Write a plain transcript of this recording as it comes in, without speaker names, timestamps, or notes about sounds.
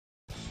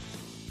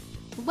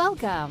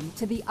Welcome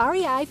to the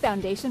REI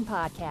Foundation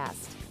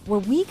Podcast, where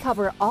we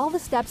cover all the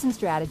steps and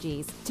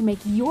strategies to make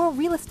your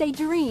real estate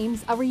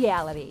dreams a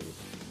reality.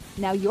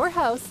 Now your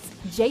hosts,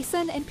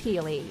 Jason and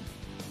Peely.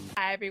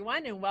 Hi,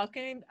 everyone, and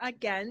welcome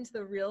again to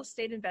the Real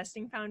Estate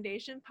Investing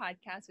Foundation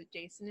Podcast with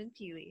Jason and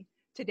Peely.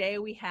 Today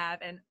we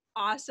have an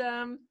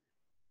awesome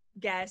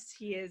guest.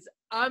 He is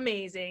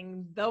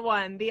amazing, the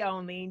one, the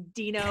only,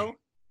 Dino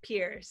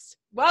Pierce.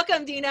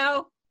 Welcome,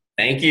 Dino.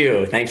 Thank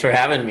you. Thanks for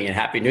having me, and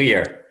Happy New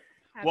Year.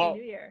 Happy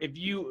New Year. If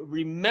you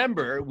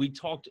remember, we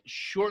talked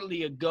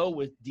shortly ago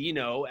with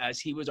Dino as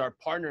he was our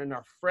partner and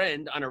our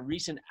friend on a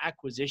recent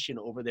acquisition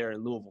over there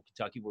in Louisville,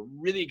 Kentucky. We're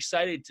really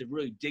excited to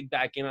really dig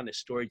back in on his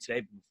story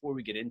today. But before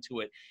we get into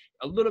it,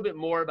 a little bit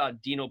more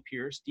about Dino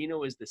Pierce.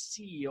 Dino is the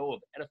CEO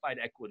of Edified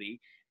Equity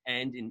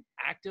and an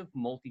active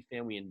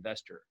multifamily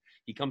investor.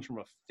 He comes from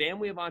a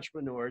family of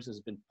entrepreneurs and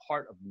has been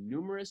part of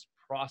numerous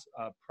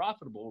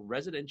profitable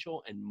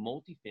residential and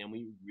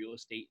multifamily real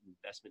estate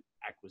investment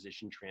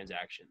acquisition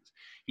transactions.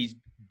 He's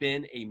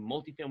been a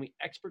multifamily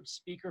expert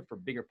speaker for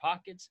Bigger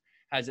Pockets,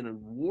 has an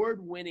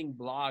award-winning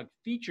blog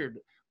featured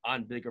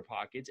on Bigger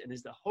Pockets, and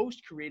is the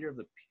host creator of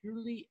the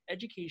purely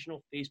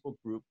educational Facebook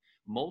group,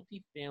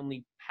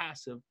 Multifamily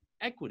Passive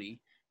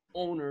Equity,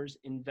 Owners,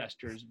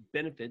 Investors,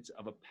 Benefits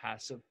of a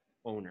Passive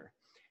Owner,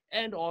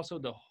 and also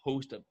the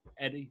host of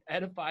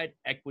Edified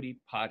Equity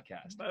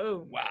Podcast.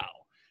 Boom. Wow.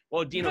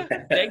 Well, Dino,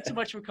 thanks so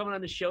much for coming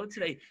on the show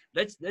today.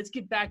 Let's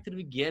get back to the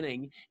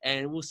beginning,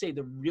 and we'll say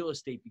the real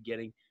estate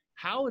beginning.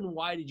 How and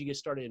why did you get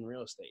started in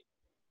real estate?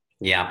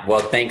 Yeah, well,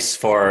 thanks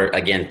for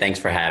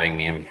having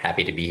me. I'm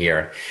happy to be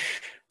here.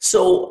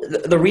 So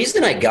the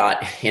reason I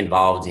got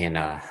involved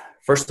in,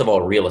 first of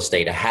all, real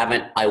estate,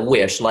 I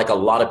wish, like a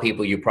lot of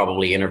people you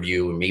probably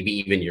interview, maybe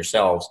even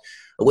yourselves,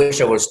 I wish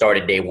I would have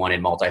started day one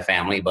in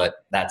multifamily, but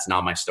that's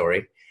not my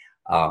story.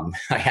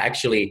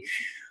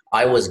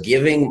 I was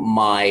giving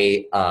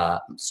my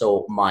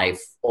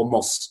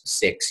almost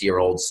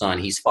 6-year-old son,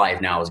 he's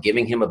 5 now, I was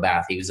giving him a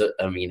bath. He was,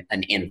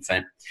 an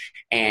infant.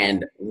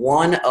 And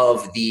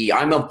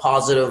I'm a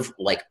positive,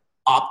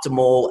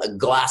 optimal,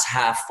 glass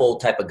half full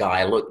type of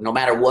guy. Look, no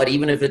matter what,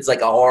 even if it's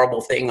like a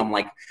horrible thing, I'm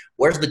like,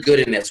 where's the good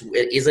in this?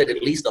 Is it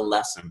at least a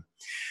lesson?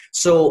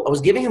 So I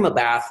was giving him a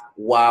bath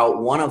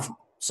while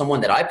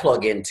someone that I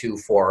plug into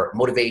for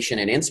motivation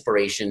and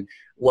inspiration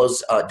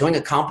was doing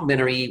a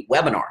complimentary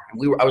webinar.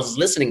 I was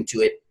listening to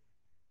it,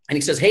 and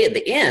he says, hey, at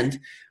the end,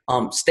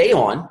 stay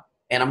on,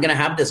 and I'm going to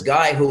have this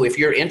guy who, if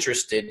you're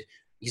interested,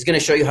 he's going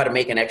to show you how to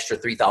make an extra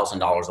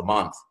 $3,000 a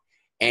month.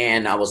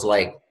 And I was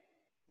like,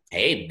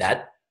 hey,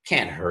 that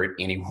can't hurt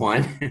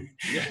anyone.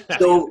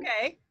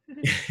 Okay.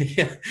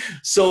 Yeah.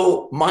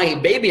 So my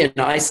baby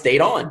and I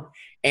stayed on.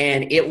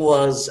 And it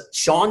was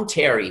Sean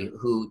Terry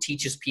who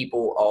teaches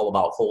people all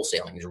about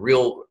wholesaling. He's an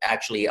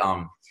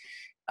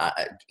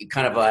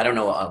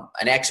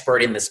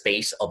expert in the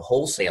space of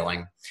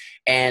wholesaling.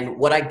 And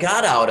what I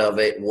got out of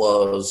it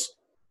was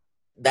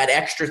that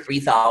extra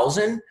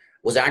 $3,000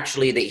 was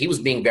actually that he was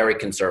being very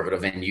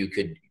conservative, and you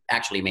could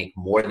actually make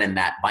more than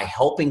that by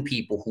helping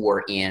people who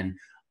are in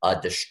a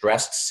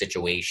distressed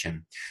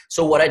situation.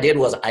 So what I did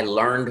was I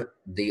learned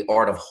the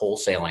art of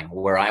wholesaling,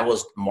 where I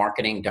was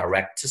marketing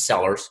direct to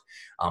sellers,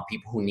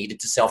 people who needed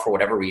to sell for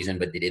whatever reason,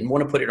 but they didn't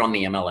want to put it on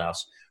the MLS.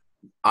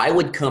 I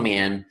would come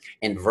in,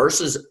 and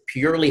versus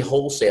purely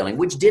wholesaling,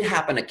 which did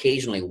happen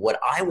occasionally, what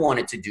I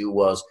wanted to do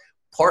was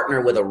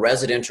partner with a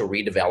residential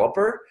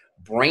redeveloper,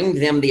 bring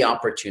them the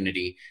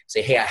opportunity,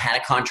 say, hey, I had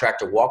a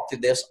contractor walk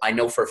through this. I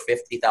know for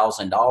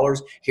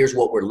 $50,000, here's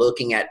what we're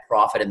looking at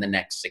profit in the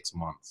next 6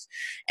 months.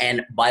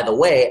 And by the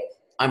way,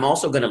 I'm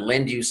also going to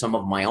lend you some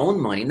of my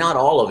own money, not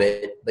all of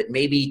it, but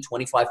maybe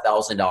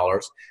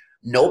 $25,000.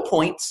 No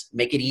points,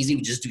 make it easy.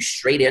 We just do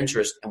straight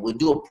interest, and we'll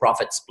do a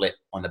profit split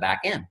on the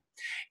back end.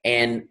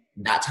 And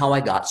that's how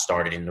I got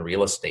started in the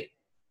real estate.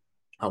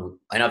 And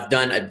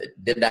I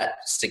did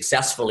that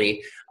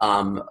successfully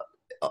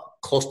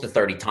close to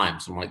 30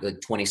 times, like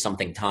 20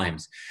 something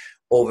times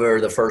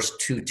over the first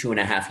two and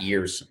a half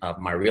years of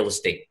my real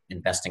estate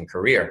investing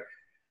career.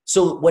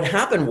 So what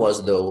happened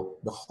was, though,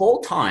 the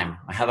whole time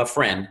I have a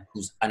friend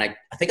and I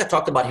think I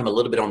talked about him a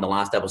little bit on the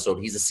last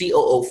episode. He's a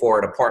COO for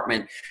an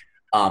apartment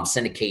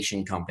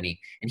syndication company.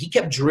 And he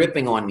kept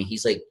dripping on me.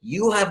 He's like,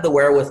 you have the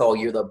wherewithal.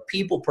 You're the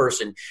people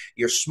person.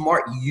 You're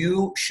smart.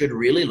 You should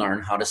really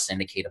learn how to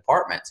syndicate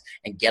apartments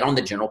and get on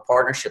the general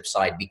partnership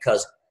side,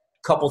 because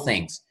couple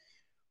things.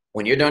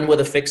 When you're done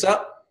with a fix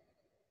up,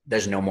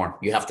 there's no more.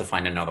 You have to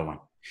find another one.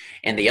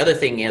 And the other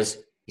thing is,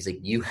 he's like,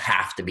 you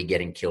have to be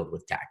getting killed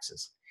with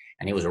taxes.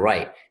 And he was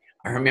right.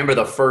 I remember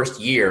the first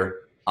year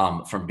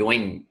from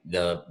doing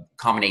the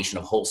combination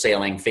of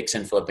wholesaling, fix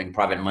and flipping,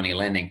 private money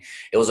lending.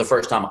 It was the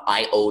first time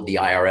I owed the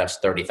IRS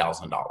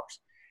 $30,000.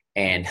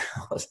 And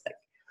I was like,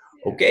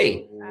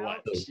 okay.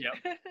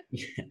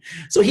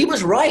 So he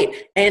was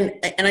right. And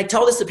I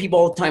tell this to people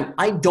all the time.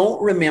 I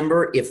don't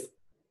remember if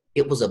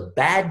it was a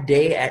bad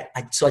day.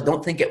 So I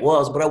don't think it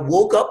was, but I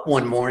woke up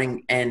one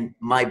morning and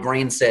my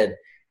brain said,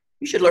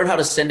 you should learn how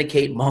to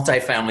syndicate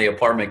multifamily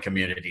apartment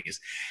communities.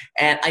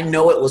 And I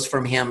know it was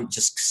from him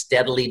just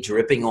steadily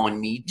dripping on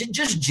me,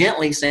 just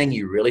gently saying,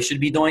 you really should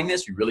be doing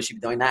this. You really should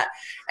be doing that.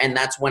 And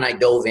that's when I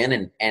dove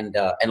in and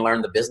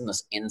learned the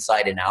business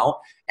inside and out.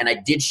 And I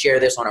did share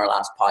this on our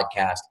last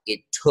podcast. It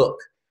took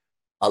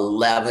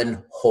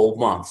 11 whole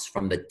months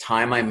from the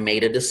time I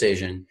made a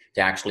decision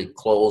to actually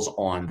close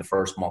on the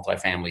first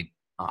multifamily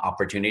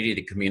opportunity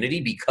to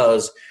community,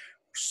 because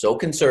we're so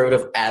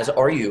conservative, as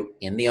are you,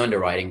 in the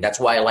underwriting. That's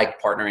why I like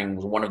partnering.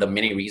 One of the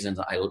many reasons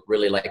I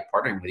really like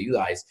partnering with you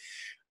guys.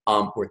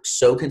 We're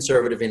so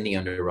conservative in the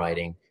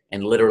underwriting,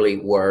 and literally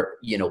we're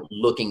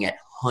looking at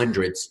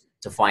hundreds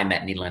to find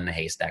that needle in the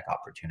haystack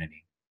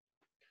opportunity.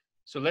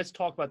 So let's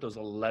talk about those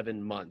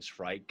 11 months,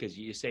 right? Because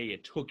you say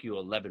it took you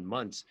 11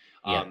 months.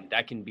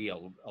 That can be a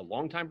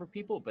long time for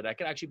people, but that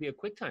could actually be a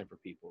quick time for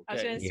people. I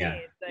was going to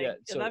say,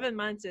 so 11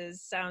 months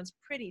sounds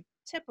pretty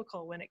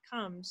typical when it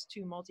comes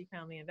to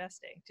multifamily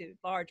investing, to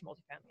large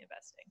multifamily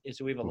investing. Yeah,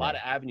 so we have a lot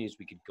of avenues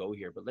we could go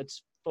here, but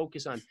let's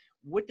focus on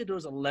what did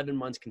those 11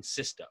 months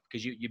consist of?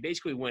 Because you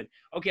basically went,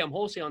 okay, I'm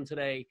wholesaling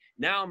today.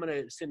 Now I'm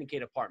going to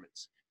syndicate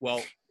apartments.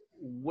 Well,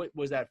 what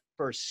was that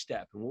first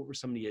step, and what were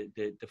some of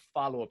the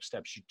follow-up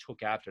steps you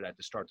took after that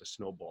to start the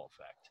snowball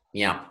effect?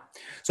 Yeah.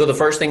 So the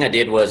first thing I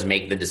did was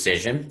make the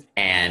decision,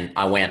 and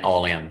I went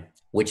all in,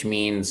 which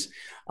means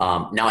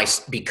now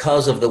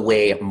because of the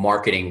way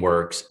marketing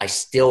works, I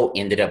still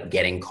ended up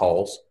getting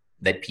calls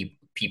that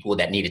people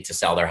that needed to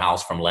sell their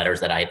house from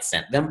letters that I had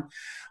sent them,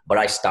 but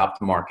I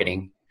stopped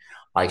marketing.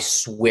 I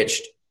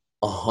switched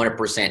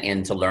 100%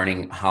 into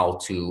learning how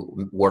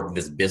to work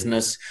this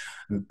business,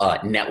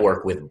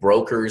 network with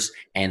brokers,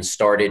 and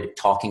started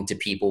talking to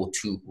people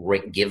to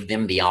give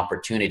them the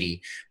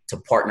opportunity to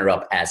partner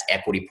up as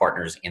equity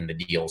partners in the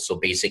deal. So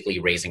basically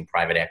raising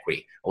private equity.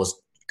 It was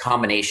a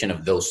combination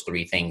of those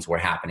three things were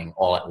happening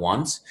all at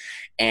once.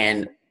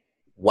 And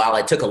while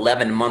it took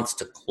 11 months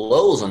to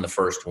close on the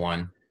first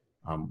one,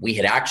 we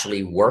had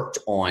actually worked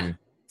on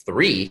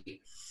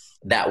 3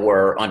 that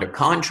were under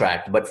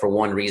contract, but for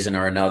one reason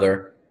or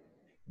another,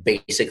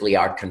 basically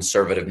our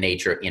conservative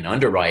nature in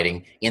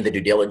underwriting in the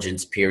due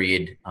diligence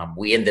period,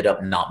 we ended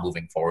up not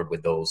moving forward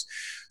with those.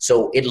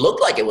 So it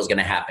looked like it was going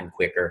to happen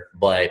quicker,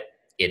 but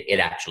it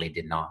actually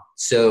did not.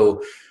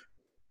 So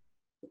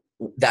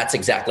that's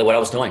exactly what I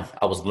was doing.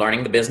 I was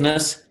learning the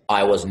business.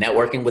 I was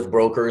networking with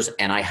brokers,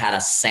 and I had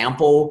a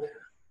sample,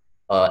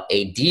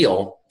 a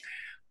deal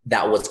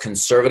that was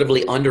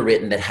conservatively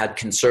underwritten, that had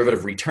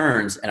conservative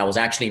returns. And I was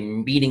actually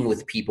meeting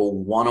with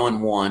people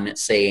one-on-one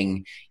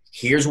saying,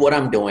 here's what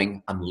I'm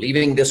doing. I'm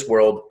leaving this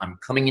world. I'm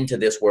coming into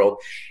this world.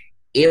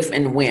 If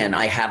and when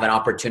I have an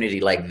opportunity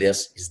like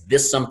this, is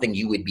this something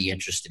you would be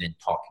interested in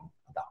talking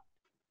about?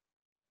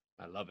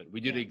 I love it.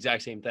 We do the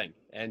exact same thing.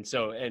 And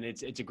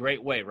it's a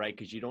great way, right?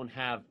 Because you don't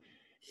have,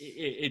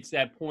 it's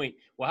that point.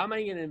 Well, how am I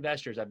going to get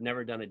investors? I've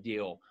never done a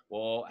deal.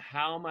 Well,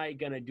 how am I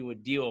going to do a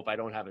deal if I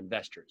don't have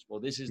investors? Well,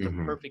 this is the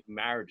perfect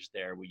marriage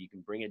there, where you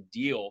can bring a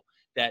deal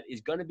that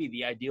is going to be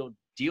the ideal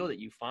deal that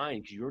you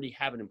find, because you already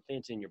have it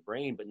implanted in your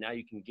brain, but now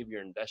you can give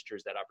your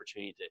investors that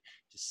opportunity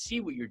to see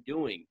what you're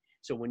doing.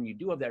 So when you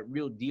do have that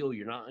real deal,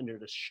 you're not under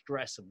the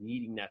stress of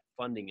needing that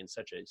funding in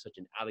such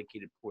an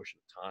allocated portion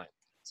of time.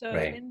 So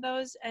right. in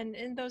those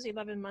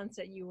 11 months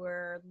that you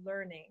were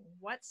learning,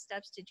 what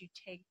steps did you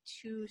take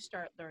to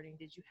start learning?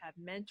 Did you have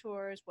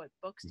mentors? What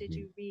books did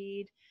you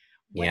read?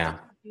 What did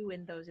you do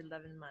in those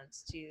 11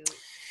 months to?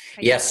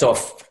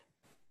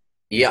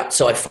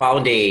 So I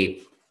found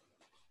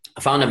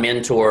a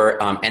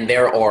mentor, and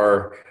there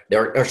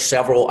are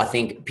several, I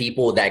think,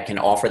 people that can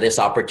offer this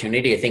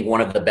opportunity. I think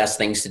one of the best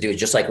things to do is,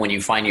 just like when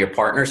you find your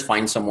partners,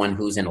 find someone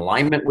who's in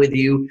alignment with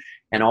you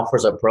and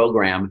offers a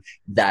program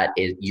that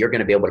you're going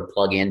to be able to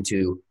plug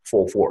into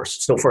full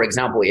force. So for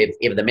example,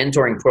 if the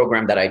mentoring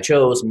program that I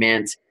chose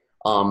meant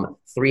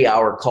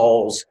 3-hour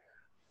calls,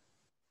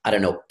 I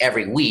don't know,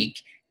 every week,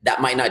 that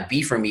might not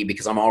be for me,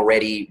 because I'm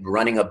already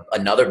running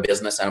another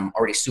business and I'm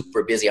already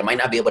super busy. I might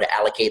not be able to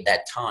allocate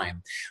that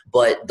time.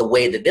 But the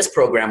way that this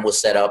program was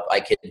set up,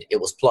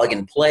 it was plug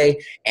and play,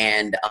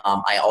 and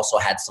I also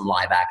had some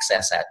live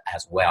access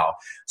as well.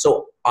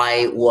 So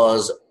I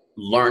was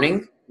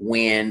learning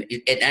when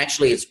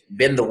it's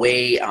been the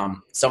way,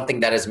 something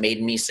that has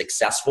made me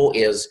successful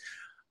is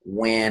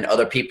when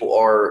other people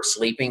are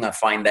sleeping, I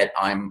find that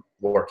I'm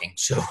working.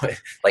 So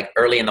like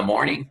early in the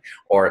morning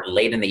or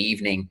late in the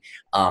evening,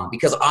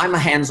 because I'm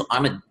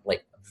a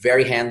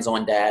very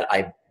hands-on dad.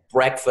 I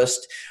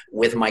breakfast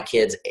with my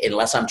kids.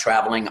 Unless I'm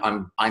traveling,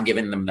 I'm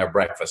giving them their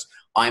breakfast.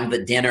 I'm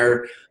the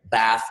dinner,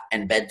 bath,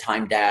 and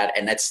bedtime dad,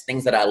 and that's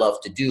things that I love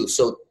to do.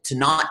 So to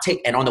not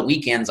take, and on the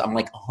weekends, I'm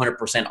like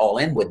 100% all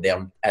in with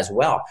them as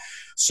well.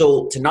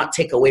 So to not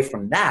take away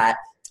from that,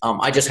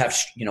 I just have,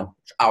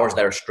 hours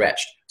that are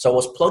stretched. So I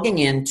was plugging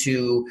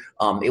into,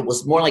 it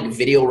was more like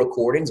video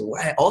recordings.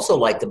 What I also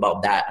liked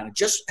about that, and I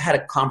just had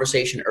a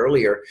conversation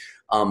earlier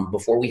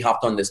before we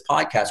hopped on this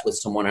podcast with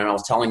someone, and I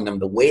was telling them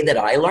the way that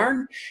I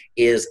learn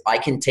is I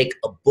can take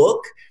a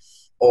book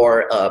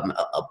or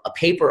a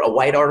paper, a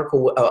white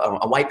article,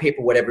 a white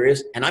paper, whatever it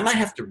is, and I might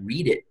have to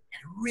read it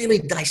and really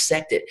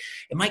dissect it.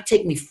 It might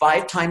take me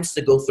 5 times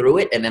to go through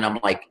it, and then I'm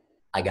like,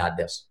 I got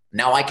this.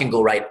 Now I can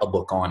go write a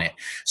book on it.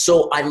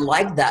 So I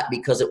like that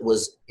because it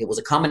was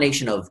a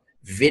combination of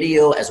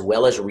video as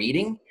well as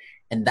reading,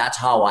 and that's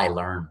how I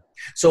learn.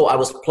 So I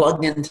was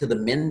plugged into the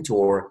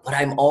mentor, but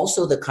I'm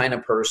also the kind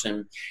of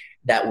person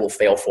that will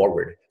fail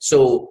forward.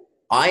 So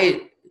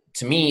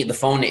to me, the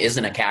phone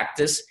isn't a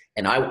cactus,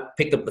 and I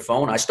picked up the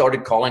phone. I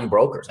started calling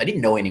brokers. I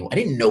didn't know anyone. I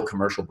didn't know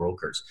commercial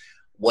brokers.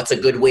 What's a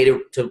good way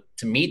to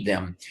meet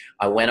them?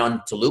 I went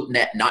on to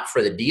LoopNet, not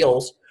for the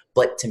deals,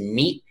 but to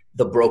meet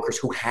the brokers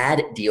who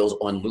had deals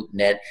on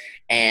LoopNet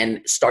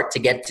and start to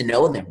get to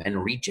know them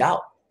and reach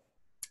out.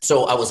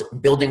 So I was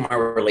building my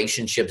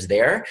relationships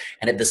there.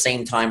 And at the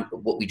same time,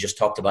 what we just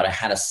talked about, I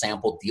had a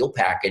sample deal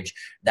package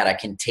that I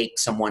can take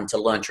someone to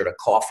lunch or to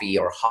coffee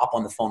or hop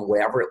on the phone,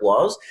 wherever it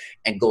was,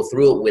 and go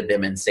through it with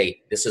them and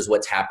say, this is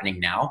what's happening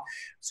now.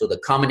 So the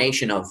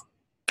combination of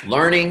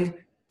learning,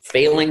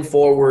 failing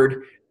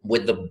forward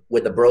with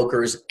the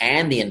brokers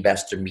and the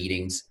investor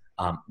meetings,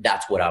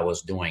 that's what I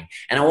was doing.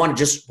 And I want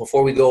to just,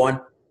 before we go on,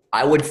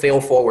 I would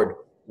fail forward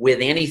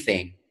with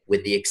anything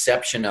with the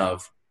exception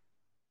of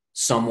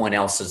someone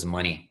else's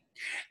money.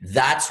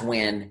 That's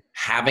when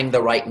having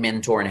the right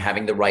mentor and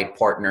having the right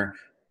partner,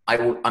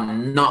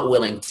 I'm not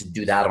willing to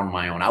do that on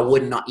my own. I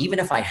would not, even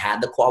if I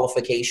had the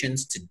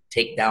qualifications to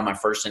take down my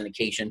first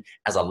syndication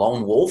as a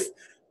lone wolf,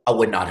 I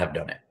would not have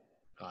done it.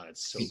 Oh,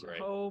 that's so great.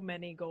 So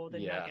many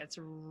golden nuggets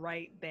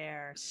right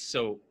there.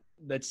 So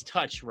let's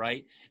touch,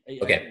 right?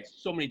 Okay.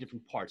 So many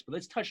different parts, but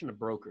let's touch on the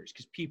brokers,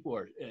 because people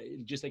are,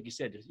 just like you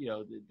said,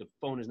 the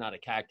phone is not a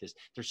cactus.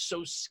 They're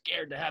so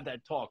scared to have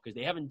that talk because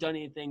they haven't done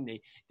anything.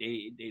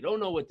 They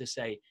don't know what to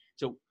say.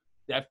 So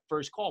that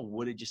first call,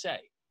 what did you say?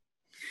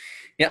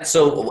 Yeah.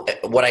 So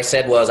what I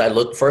said was, I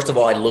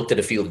looked at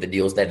a few of the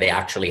deals that they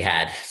actually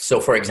had. So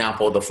for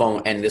example, the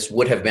phone, and this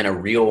would have been a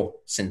real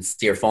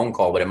sincere phone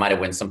call, but it might've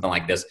been something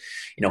like this.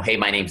 Hey,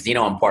 my name's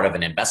Dino. I'm part of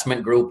an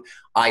investment group.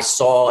 I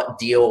saw a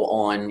deal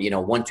on,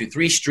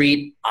 123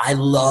 Street. I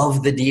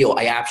love the deal.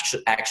 I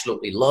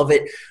absolutely love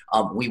it.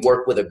 We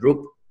work with a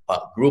group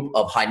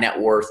of high net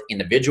worth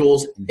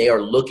individuals. They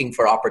are looking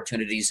for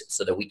opportunities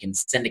so that we can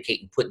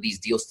syndicate and put these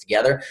deals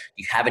together.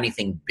 Do you have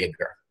anything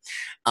bigger?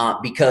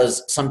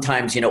 Because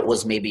sometimes, it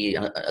was maybe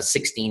a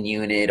 16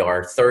 unit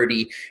or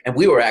 30, and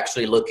we were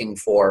actually looking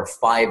for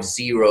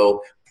 50,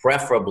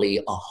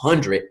 preferably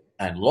 100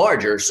 and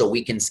larger, so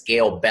we can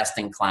scale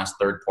best-in-class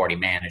third-party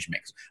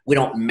management.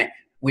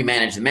 We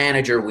manage the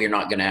manager. We're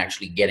not going to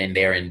actually get in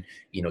there and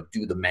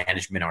do the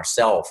management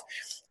ourselves.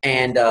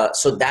 And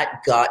so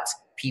that got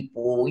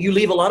people. You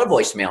leave a lot of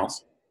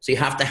voicemails, so you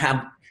have to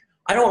have.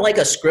 I don't like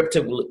a script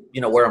to,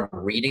 where I'm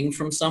reading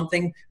from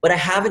something, but I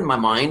have in my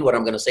mind what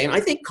I'm going to say. And I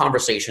think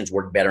conversations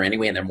work better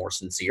anyway, and they're more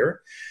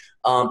sincere.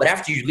 But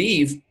after you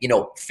leave,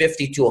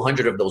 50 to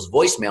 100 of those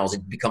voicemails,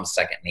 it becomes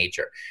second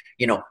nature.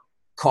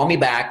 Call me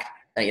back,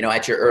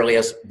 at your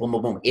earliest, boom,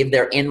 boom, boom. If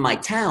they're in my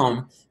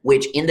town,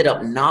 which ended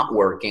up not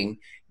working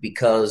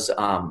because,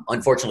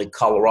 unfortunately,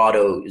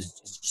 Colorado is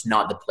just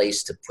not the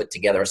place to put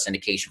together a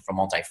syndication for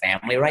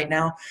multifamily right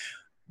now.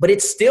 But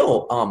it's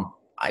still,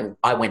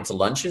 I went to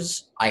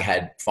lunches, I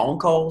had phone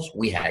calls,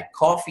 we had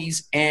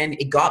coffees, and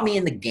it got me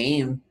in the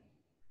game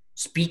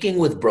speaking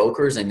with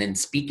brokers and then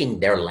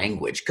speaking their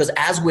language. Because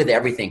as with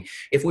everything,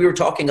 if we were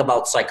talking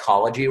about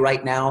psychology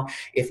right now,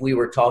 if we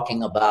were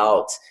talking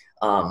about,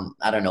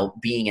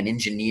 being an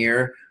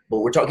engineer, but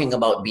we're talking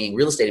about being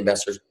real estate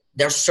investors,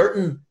 there's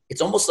certain,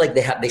 it's almost like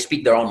they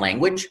speak their own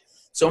language.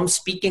 So I'm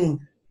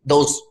speaking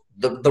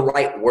the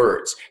right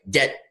words: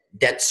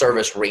 debt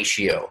service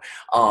ratio,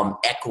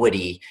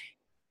 equity,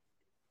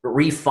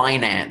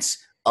 refinance,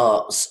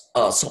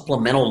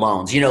 supplemental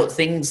loans,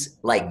 things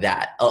like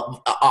that,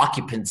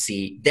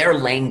 occupancy, their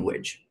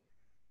language.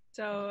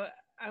 So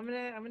I'm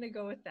gonna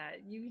go with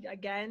that. You,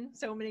 again,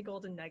 so many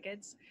golden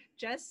nuggets.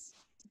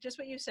 Just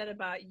what you said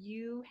about,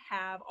 you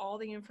have all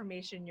the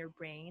information in your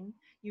brain.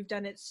 You've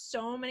done it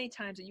so many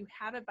times that you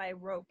have it by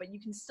rote, but you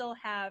can still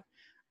have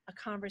a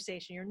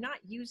conversation. You're not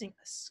using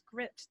a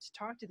script to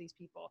talk to these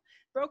people.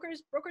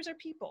 Brokers are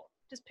people.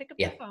 Just pick up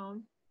the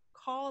phone,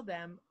 call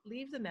them,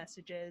 leave the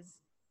messages,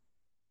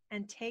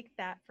 and take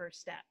that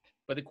first step.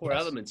 But the core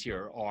elements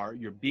here are,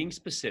 you're being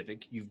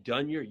specific. You've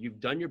done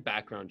your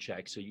background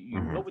check, so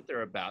you know what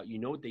they're about. You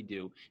know what they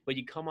do. But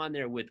you come on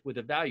there with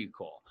a value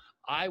call.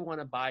 I want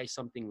to buy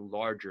something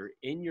larger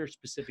in your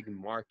specific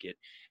market,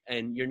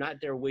 and you're not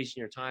there wasting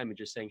your time and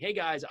just saying, "Hey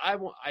guys,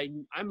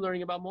 I'm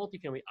learning about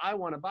multifamily. I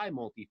want to buy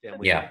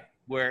multifamily." Yeah.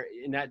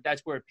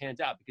 That's where it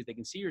pans out, because they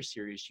can see you're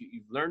serious.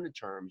 You've learned the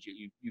terms.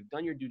 You've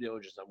done your due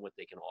diligence on what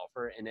they can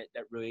offer, and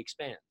that really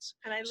expands.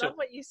 And I love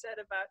what you said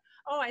about,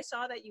 I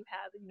saw that you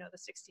had the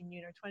 16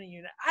 unit or 20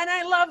 unit, and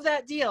I love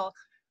that deal.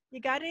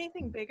 You got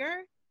anything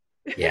bigger?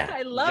 Yeah,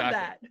 I love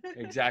that.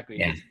 Exactly.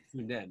 Yeah.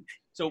 And then,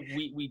 so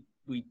we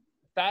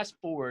fast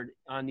forward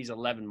on these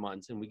 11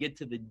 months, and we get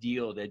to the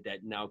deal that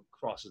now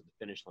crosses the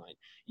finish line.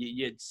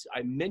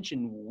 I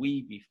mentioned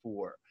we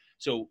before.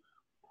 So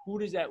who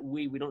does that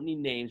we don't need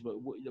names, but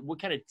what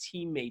kind of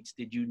teammates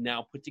did you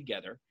now put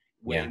together?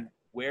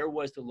 Where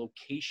was the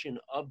location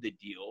of the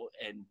deal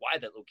and why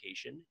that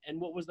location?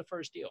 And what was the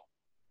first deal?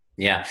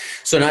 Yeah.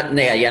 So not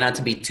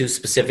to be too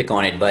specific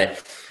on it,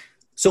 but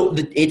so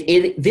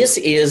this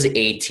is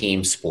a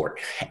team sport.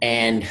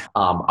 And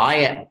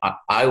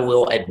I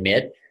will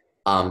admit,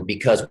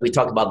 because we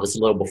talked about this a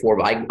little before,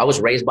 but I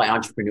was raised by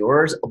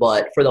entrepreneurs,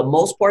 but for the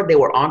most part, they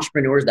were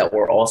entrepreneurs that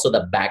were also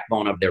the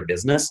backbone of their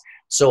business.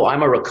 So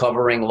I'm a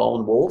recovering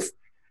lone wolf,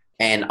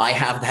 and I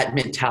have that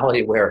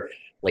mentality where,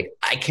 like,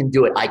 I can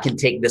do it. I can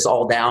take this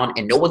all down,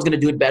 and no one's going to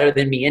do it better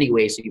than me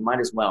anyway, so you might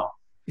as well.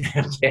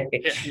 Okay.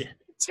 Yeah.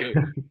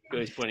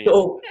 Good pointing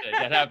out.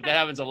 That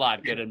happens a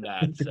lot, good and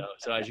bad.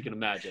 So as you can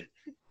imagine.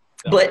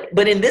 So.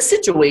 But in this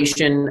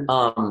situation,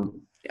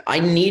 I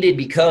needed,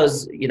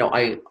 because,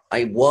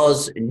 I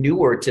was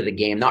newer to the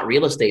game, not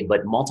real estate,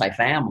 but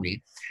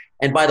multifamily.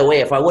 And by the way,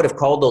 if I would have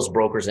called those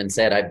brokers and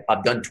said,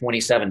 I've done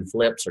 27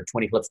 flips or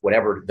 20 flips,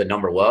 whatever the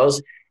number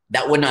was,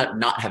 that would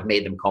not have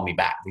made them call me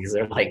back, because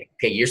they're like,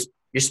 okay, you're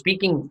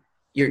speaking,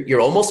 you're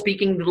almost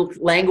speaking the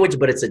language,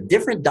 but it's a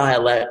different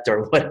dialect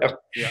or whatever.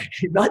 Yeah.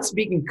 You're not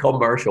speaking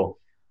commercial.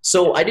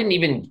 So I didn't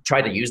even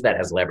try to use that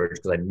as leverage,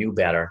 because I knew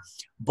better.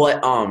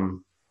 But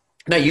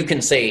now you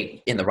can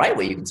say, in the right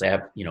way, you can say I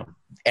have,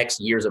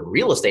 X years of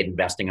real estate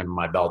investing under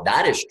my belt.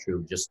 That is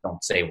true. Just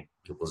don't say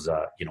it was,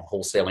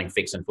 wholesaling,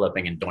 fix and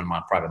flipping, and doing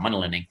my private money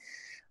lending.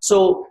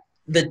 So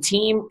the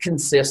team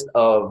consists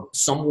of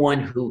someone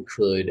who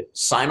could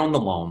sign on the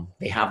loan.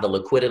 They have the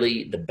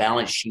liquidity, the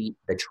balance sheet,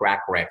 the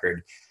track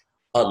record.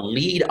 A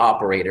lead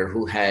operator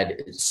who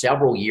had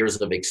several years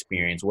of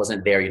experience,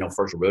 wasn't there,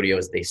 first rodeo,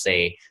 as they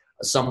say.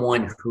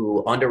 Someone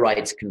who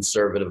underwrites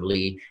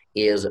conservatively,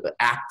 is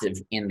active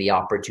in the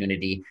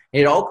opportunity.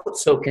 It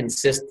also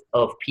consists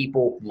of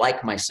people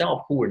like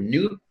myself who are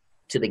new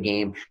to the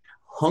game,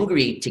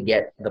 hungry to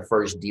get the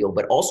first deal,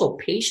 but also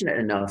patient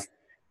enough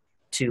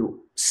to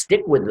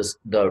stick with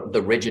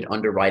the rigid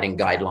underwriting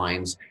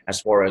guidelines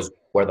as far as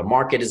where the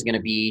market is going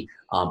to be,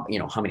 how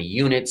many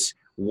units,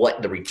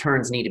 what the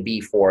returns need to be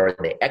for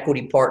the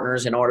equity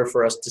partners in order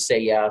for us to say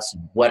yes,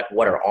 what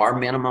are our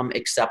minimum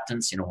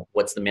acceptance,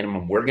 what's the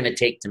minimum we're going to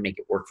take to make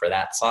it work for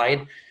that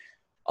side.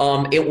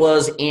 It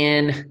was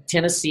in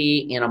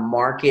Tennessee, in a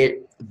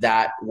market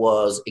that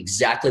was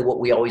exactly what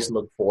we always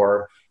look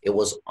for. It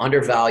was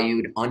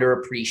undervalued,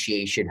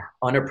 underappreciated.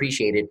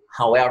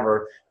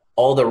 However,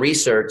 all the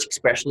research,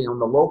 especially on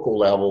the local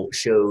level,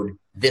 showed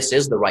this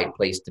is the right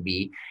place to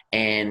be.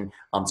 And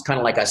it's kind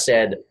of like I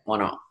said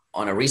on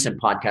a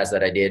recent podcast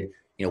that I did,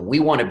 we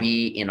want to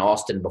be in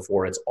Austin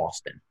before it's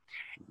Austin.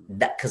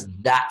 Because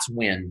that's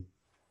when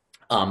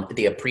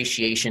the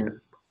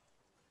appreciation,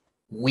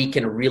 we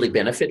can really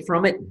benefit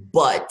from it,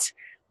 but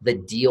the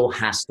deal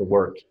has to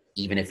work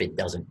even if it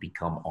doesn't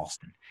become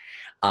Austin.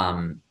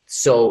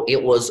 So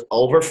it was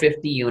over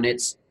 50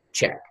 units,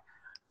 check.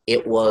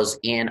 It was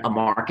in a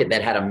market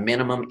that had a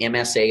minimum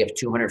MSA of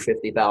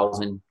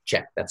 250,000,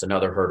 check. That's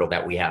another hurdle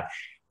that we have.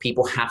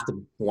 People have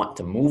to want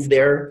to move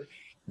there.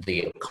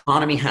 The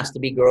economy has to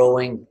be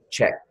growing,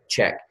 check.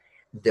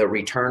 The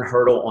return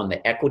hurdle on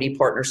the equity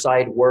partner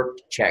side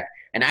worked, check.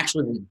 And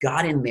actually, we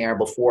got in there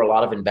before a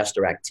lot of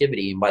investor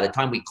activity. And by the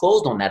time we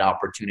closed on that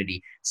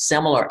opportunity,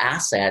 similar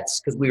assets,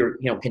 because we were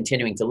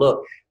continuing to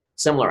look,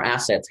 similar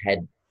assets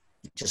had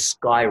just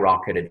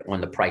skyrocketed on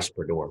the price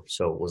per door.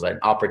 So it was an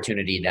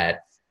opportunity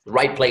that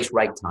right place,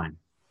 right time.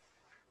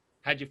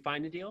 How'd you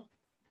find the deal?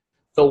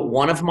 So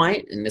one of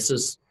my, and this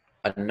is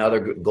another,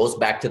 goes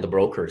back to the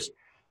brokers.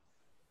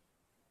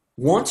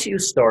 Once you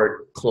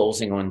start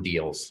closing on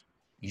deals,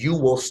 you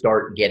will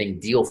start getting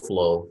deal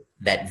flow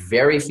that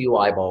very few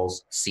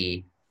eyeballs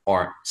see,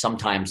 or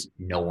sometimes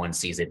no one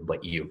sees it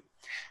but you.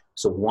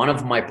 So one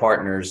of my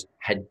partners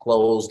had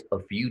closed a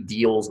few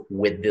deals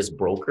with this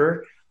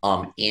broker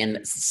in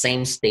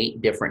same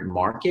state, different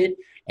market.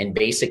 And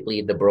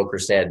basically the broker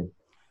said,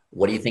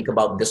 what do you think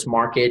about this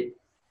market?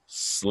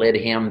 Slid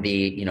him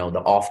the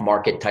off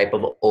market type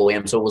of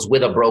OM. So it was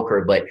with a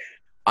broker, but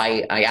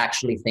I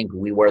actually think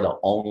we were the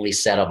only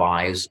set of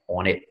eyes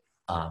on it.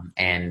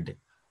 And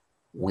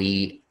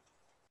we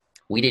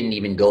didn't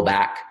even go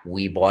back.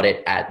 We bought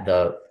it at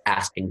the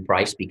asking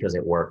price because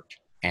it worked.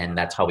 And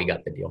that's how we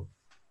got the deal.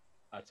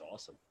 That's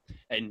awesome.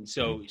 And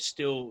so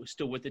still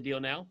with the deal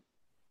now?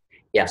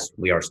 Yes,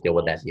 we are still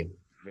with that deal.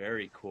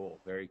 Very cool.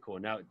 Very cool.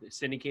 Now, the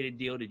syndicated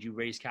deal, did you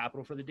raise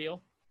capital for the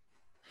deal?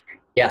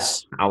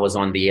 Yes, I was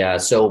on the,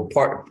 so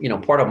part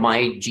of my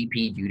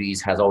GP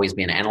duties has always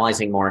been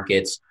analyzing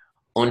markets,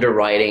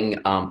 underwriting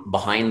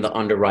behind the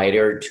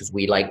underwriter, because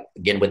we like,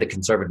 again, with the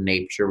conservative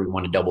nature, we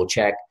want to double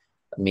check,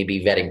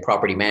 maybe vetting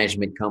property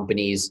management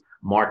companies,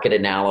 market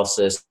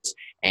analysis,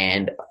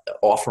 and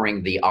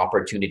offering the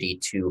opportunity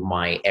to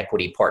my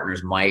equity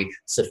partners, my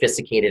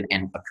sophisticated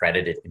and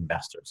accredited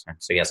investors. And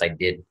so yes, I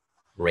did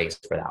raise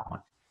for that one.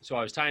 So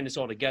I was tying this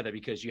all together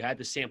because you had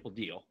the sample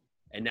deal,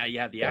 and now you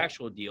have the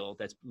actual deal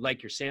that's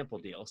like your sample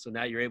deal. So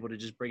now you're able to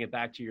just bring it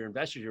back to your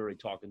investors you're already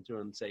talking to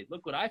and say,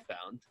 look what I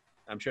found.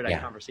 I'm sure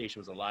that conversation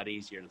was a lot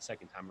easier the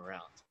second time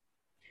around.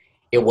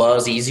 It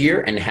was easier,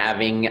 and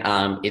having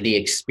the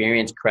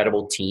experienced,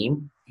 credible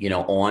team,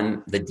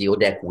 on the deal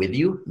deck with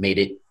you made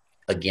it,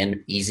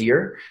 again,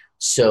 easier.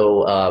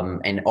 So,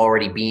 and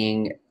already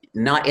being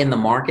not in the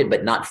market,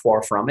 but not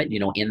far from it,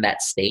 in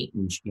that state,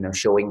 and,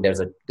 showing there's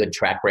a good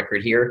track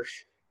record here,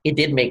 it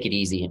did make it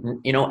easy.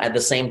 And, at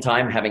the same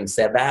time, having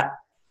said that,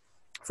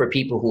 for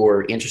people who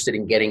are interested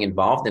in getting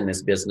involved in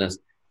this business,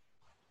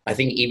 I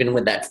think even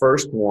with that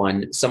first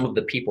one, some of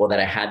the people that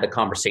I had the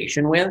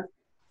conversation with,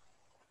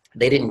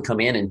 they didn't come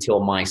in until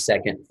my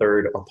second,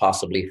 third, or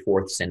possibly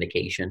fourth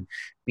syndication,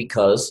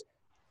 because,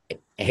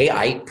 hey,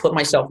 I put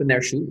myself in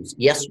their shoes.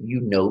 Yes,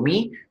 you know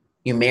me.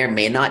 You may or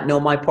may not know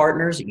my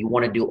partners. You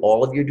want to do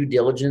all of your due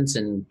diligence,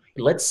 and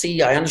let's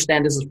see. I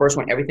understand this is the first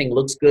one. Everything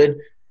looks good.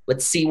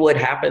 Let's see what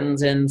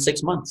happens in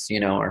 6 months,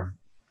 or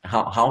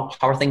how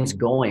are things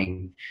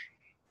going?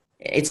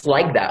 It's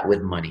like that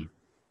with money.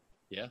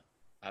 Yeah,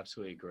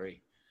 absolutely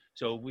agree.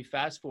 So we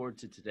fast forward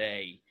to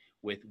today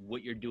with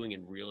what you're doing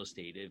in real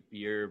estate. If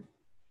you're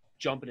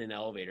jumping in an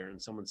elevator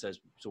and someone says,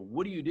 so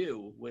what do you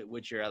do?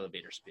 What's your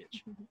elevator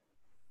pitch?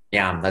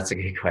 Yeah, that's a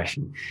good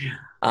question.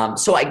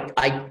 So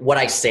what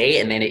I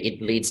say, and then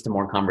it leads to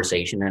more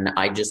conversation. And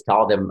I just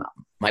tell them,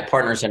 my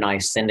partners and I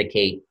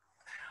syndicate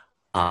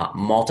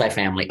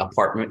multifamily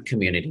apartment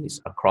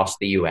communities across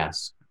the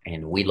U.S.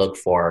 And we look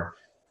for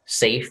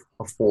safe,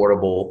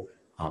 affordable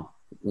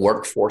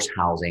workforce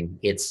housing.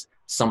 It's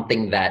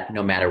something that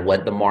no matter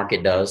what the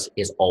market does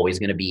is always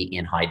going to be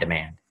in high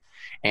demand.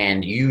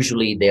 And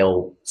usually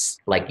they'll,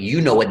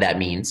 what that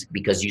means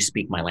because you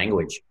speak my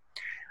language.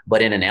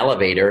 But in an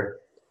elevator,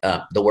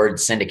 the word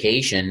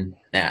syndication,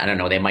 I don't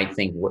know, they might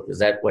think, what is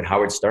that what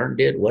Howard Stern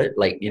did? What?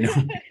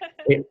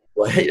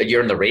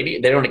 You're in the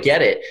radio, they don't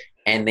get it.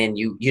 And then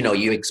you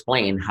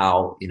explain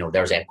how,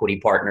 there's equity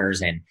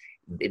partners and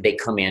they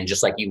come in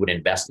just like you would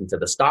invest into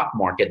the stock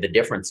market. The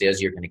difference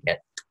is you're going to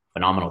get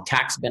phenomenal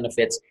tax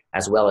benefits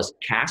as well as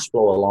cash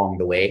flow along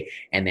the way.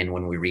 And then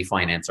when we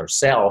refinance or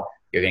sell,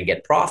 you're going to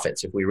get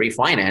profits. If we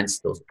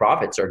refinance, those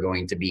profits are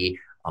going to be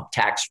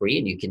tax-free,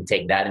 and you can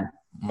take that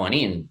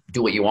money and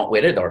do what you want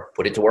with it or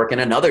put it to work in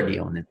another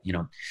deal. And,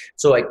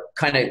 so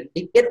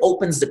it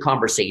opens the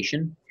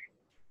conversation.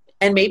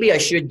 And maybe I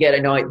should get, I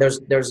know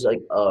there's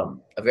like a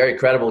very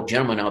credible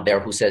gentleman out there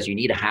who says you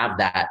need to have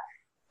that.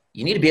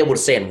 You need to be able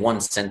to say in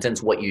one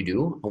sentence what you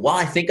do. And while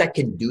I think I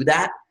can do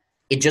that,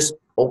 it just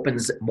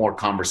opens more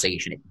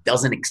conversation. It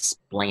doesn't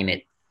explain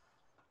it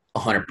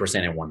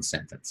 100% in one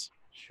sentence.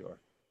 Sure.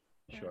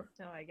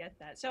 No, I get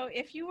that. So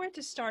if you were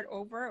to start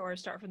over or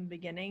start from the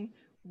beginning,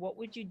 what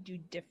would you do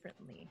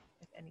differently,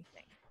 if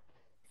anything?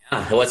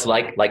 Well, it's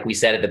like we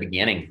said at the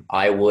beginning,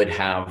 I would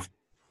have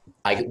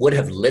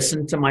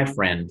listened to my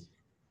friend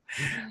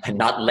and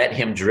not let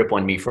him drip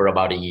on me for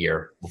about a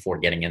year before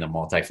getting into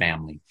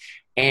multifamily.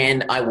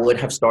 And I would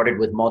have started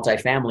with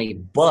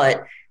multifamily,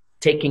 but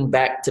taking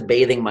back to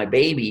bathing my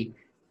baby,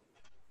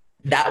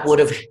 that would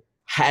have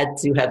had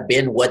to have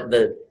been what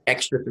the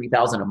extra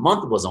 $3,000 a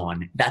month was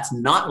on. That's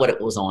not what it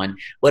was on.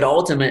 But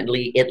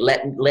ultimately, it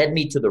led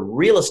me to the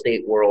real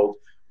estate world,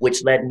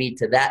 which led me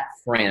to that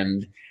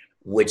friend,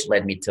 which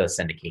led me to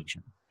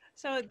syndication.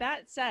 So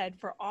that said,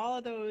 for all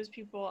of those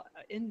people,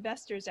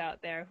 investors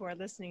out there who are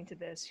listening to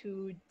this,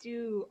 who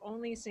do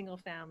only single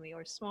family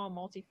or small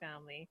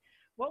multifamily,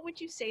 what would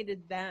you say to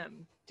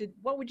them?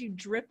 What would you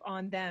drip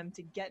on them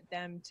to get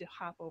them to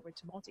hop over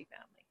to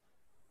multifamily?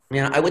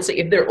 Yeah, I would say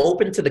if they're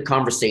open to the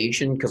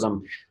conversation, because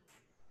I'm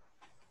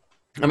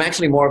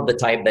actually more of the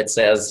type that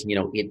says,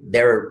 if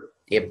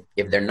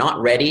they're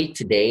not ready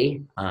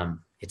today,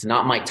 it's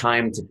not my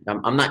time to.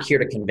 I'm not here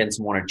to convince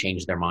them or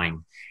change their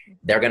mind.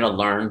 They're going to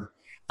learn,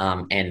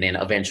 and then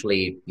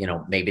eventually,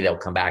 maybe they'll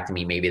come back to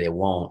me, maybe they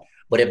won't.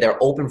 But if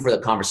they're open for the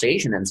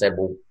conversation and said,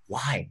 well,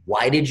 why?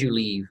 Why did you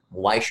leave?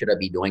 Why should I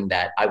be doing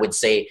that? I would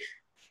say,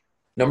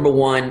 number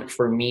one,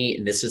 for me,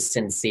 and this is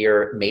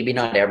sincere, maybe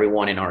not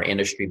everyone in our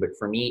industry, but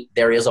for me,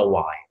 there is a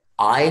why.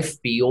 I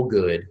feel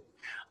good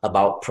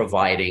about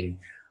providing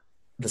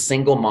the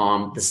single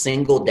mom, the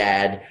single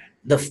dad,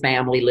 the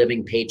family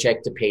living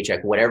paycheck to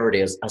paycheck, whatever it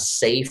is, a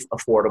safe,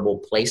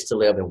 affordable place to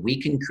live. And we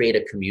can create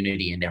a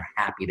community and they're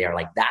happy there.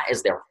 Like that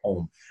is their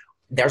home.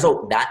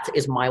 That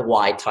is my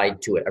why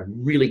tied to it. I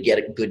really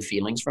get good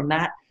feelings from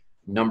that.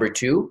 Number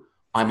two,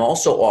 I'm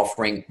also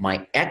offering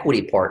my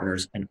equity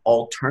partners an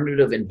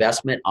alternative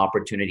investment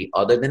opportunity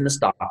other than the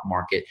stock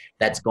market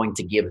that's going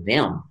to give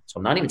them, so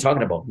I'm not even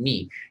talking about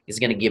me, it's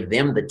going to give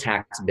them the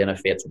tax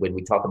benefits when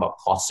we talk about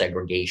cost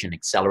segregation,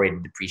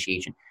 accelerated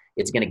depreciation.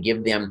 It's going to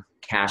give them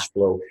cash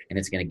flow and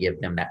it's going to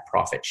give them that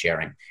profit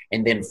sharing.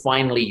 And then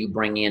finally, you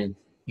bring in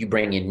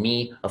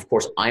me. Of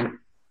course,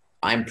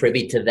 I'm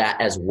privy to that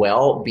as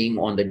well, being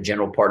on the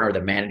general partner,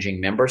 the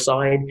managing member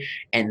side.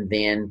 And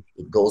then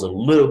it goes a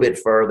little bit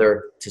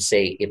further to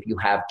say, if you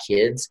have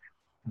kids,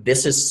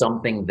 this is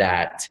something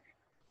that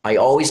I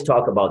always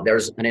talk about.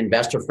 There's an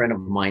investor friend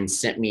of mine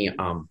sent me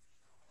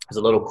there's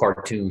a little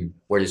cartoon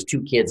where there's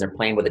two kids, they're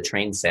playing with a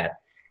train set.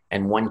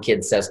 And one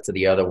kid says to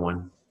the other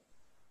one,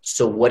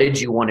 So what did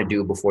you want to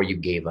do before you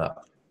gave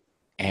up?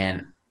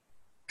 And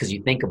because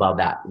you think about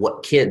that,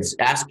 what kids,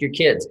 ask your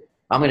kids.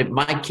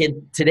 My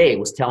kid today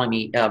was telling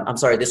me,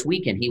 this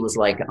weekend, he was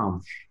like,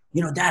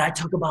 Dad, I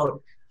talk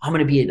about, I'm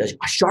going to be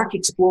a shark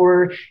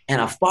explorer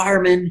and a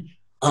fireman,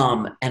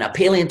 and a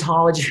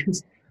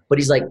paleontologist. But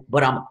he's like,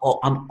 but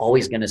I'm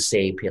always going to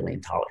say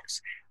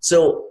paleontologist.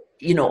 So,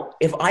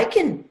 if I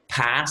can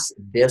pass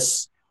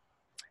this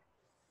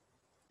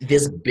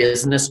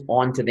business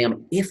on to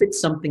them, if it's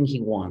something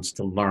he wants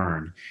to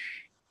learn,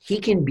 he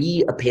can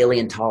be a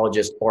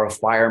paleontologist or a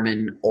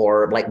fireman,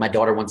 or like my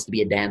daughter wants to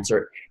be a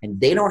dancer,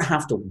 and they don't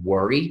have to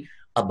worry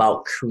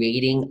about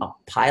creating a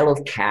pile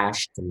of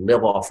cash to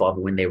live off of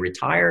when they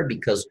retire,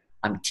 because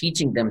I'm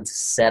teaching them to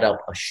set up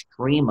a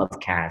stream of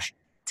cash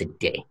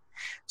today.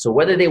 So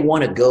whether they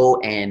want to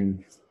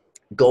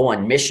go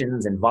on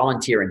missions and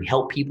volunteer and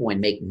help people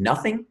and make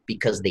nothing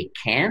because they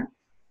can,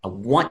 I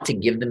want to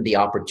give them the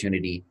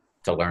opportunity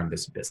to learn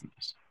this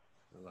business.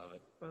 I love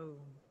it. Boom.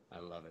 I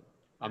love it.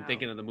 I'm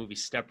thinking of the movie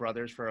Step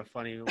Brothers for a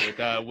funny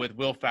with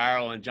Will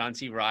Ferrell and John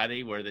C.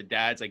 Reilly, where the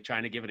dad's like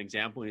trying to give an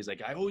example. And he's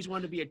like, I always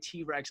wanted to be a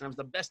T-Rex, and I was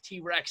the best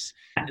T-Rex.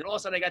 And all of a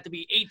sudden I got to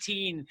be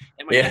 18,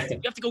 and my dad said,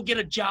 you have to go get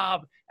a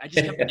job. I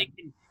just kept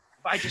thinking,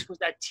 if I just was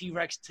that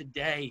T-Rex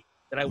today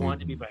that I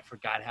wanted to be, but I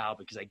forgot how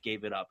because I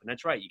gave it up. And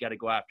that's right. You got to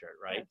go after it,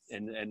 right?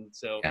 Yes. And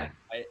so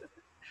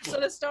so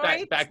the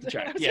story, back to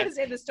track. I was going to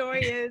say, the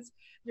story is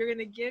you're going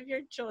to give your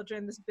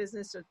children this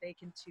business so they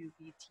can too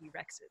be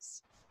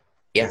T-Rexes.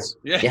 Yes.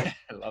 Yeah.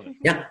 I love it.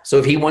 Yeah. So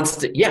if he wants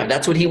to,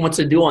 that's what he wants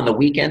to do on the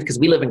weekends, because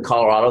we live in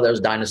Colorado. There's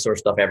dinosaur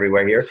stuff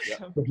everywhere here. Yeah.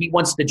 If he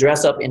wants to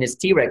dress up in his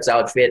T-Rex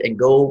outfit and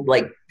go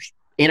like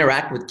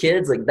interact with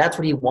kids, like that's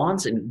what he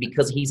wants. And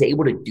because he's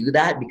able to do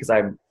that, because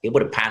I'm able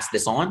to pass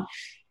this on.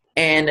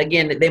 And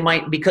again, they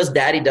might, because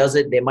daddy does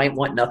it, they might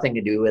want nothing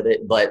to do with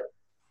it, but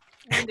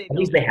at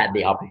least they had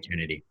the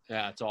opportunity.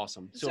 Yeah, it's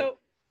awesome. So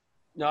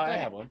no, I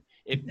have one.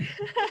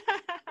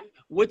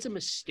 What's a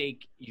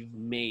mistake you've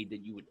made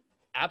that you would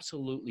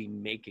absolutely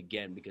make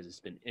again because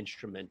it's been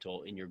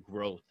instrumental in your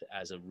growth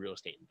as a real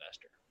estate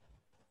investor?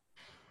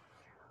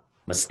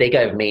 Mistake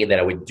I've made that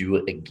I would do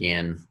it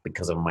again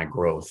because of my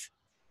growth.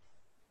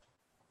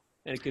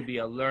 And it could be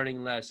a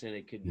learning lesson.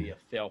 It could be a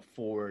fail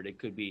forward. It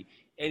could be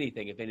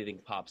anything, if anything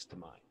pops to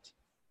mind.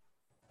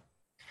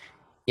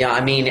 Yeah,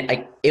 I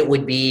mean, it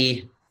would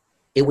be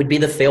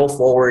the fail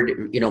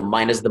forward,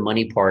 minus the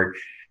money part,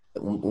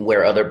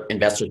 where other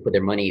investors put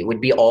their money. It would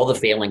be all the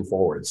failing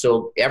forward.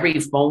 So every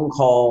phone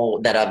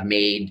call that I've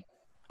made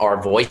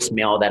or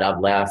voicemail that I've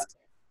left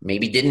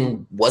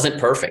wasn't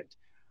perfect,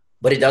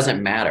 but it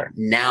doesn't matter.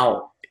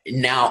 Now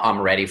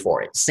I'm ready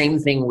for it. Same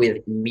thing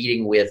with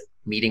meeting with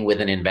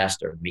an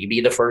investor.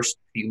 Maybe the first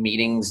few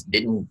meetings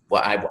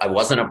I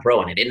wasn't a pro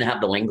and I didn't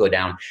have the lingo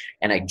down,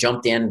 and I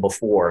jumped in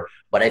before,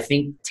 but I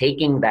think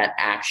taking that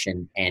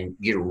action and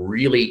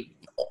really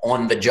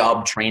on the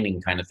job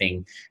training kind of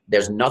thing,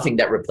 there's nothing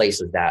that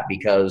replaces that,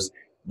 because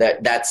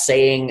that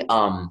saying,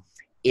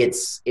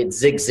 it's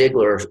Zig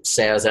Ziglar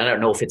says, I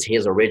don't know if it's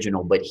his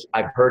original, but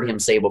I've heard him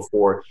say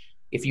before,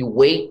 if you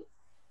wait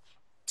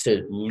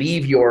to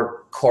leave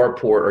your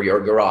carport or your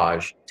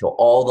garage till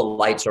all the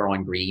lights are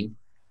on green,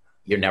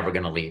 you're never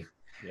going to leave.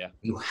 Yeah.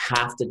 You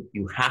have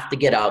to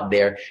get out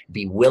there,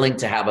 be willing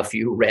to have a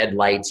few red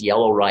lights,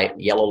 yellow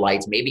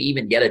lights, maybe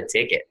even get a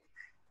ticket.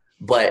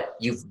 But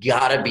you've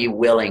got to be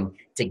willing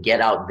to get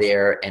out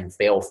there and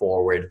fail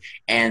forward.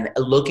 And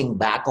looking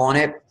back on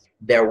it,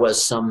 there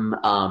was some,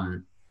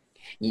 I'm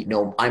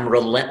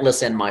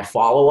relentless in my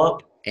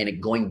follow-up,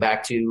 and going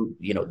back to,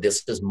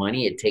 this is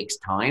money. It takes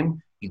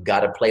time. You've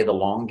got to play the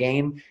long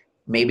game.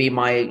 Maybe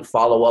my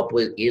follow-up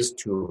is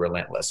too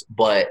relentless,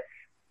 but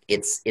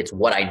it's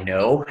what I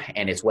know,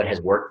 and it's what has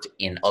worked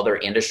in other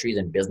industries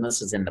and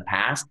businesses in the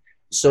past.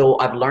 So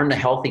I've learned a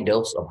healthy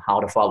dose of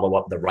how to follow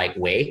up the right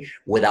way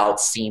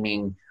without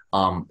seeming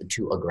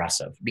too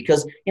aggressive.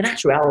 Because in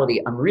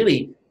actuality, I'm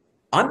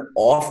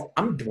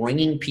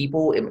bringing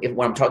people,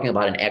 when I'm talking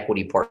about an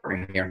equity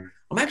partner here,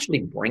 I'm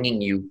actually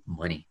bringing you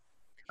money.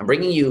 I'm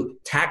bringing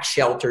you tax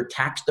shelter,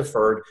 tax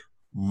deferred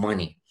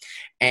money.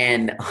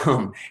 And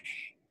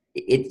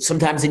it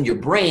sometimes in your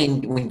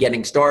brain when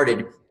getting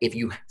started, if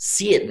you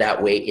see it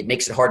that way, it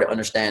makes it hard to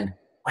understand,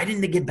 why didn't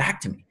they get back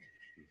to me?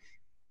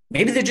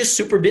 Maybe they're just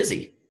super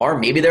busy, or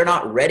maybe they're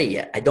not ready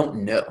yet. I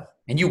don't know.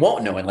 And you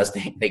won't know unless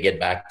they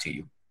get back to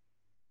you.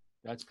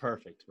 That's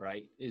perfect,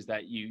 right? Is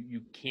that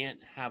you can't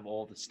have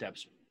all the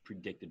steps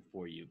predicted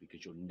for you,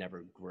 because you'll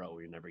never grow.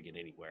 You'll never get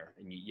anywhere.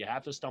 And you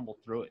have to stumble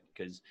through it,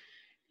 because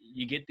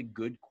you get the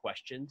good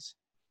questions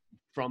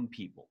from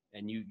people,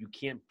 and you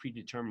can't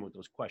predetermine what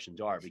those questions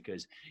are,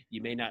 because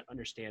you may not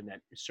understand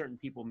that certain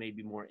people may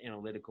be more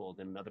analytical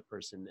than another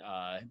person,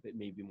 that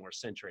may be more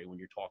century when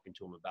you're talking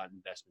to them about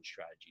investment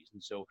strategies.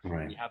 And so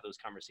when you have those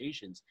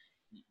conversations,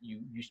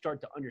 you start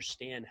to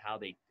understand how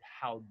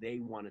they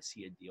want to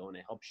see a deal, and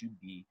it helps you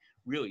be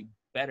really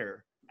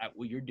better at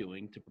what you're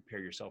doing to prepare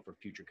yourself for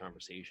future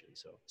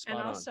conversations. So and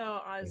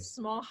also a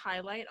small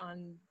highlight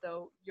on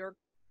your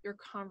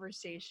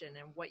conversation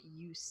and what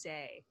you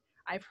say.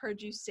 I've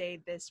heard you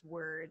say this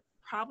word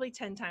probably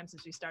 10 times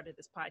since we started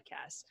this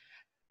podcast.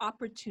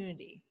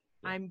 Opportunity.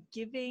 I'm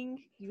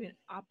giving you an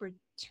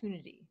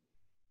opportunity.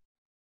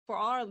 For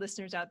all our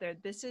listeners out there,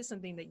 this is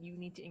something that you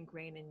need to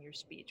ingrain in your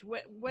speech.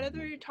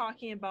 Whether you're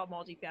talking about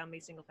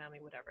multifamily, single family,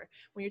 whatever,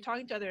 when you're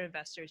talking to other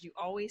investors, you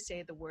always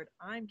say the word,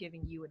 I'm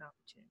giving you an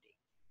opportunity.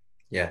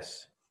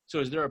 Yes. So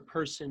is there a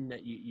person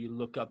that you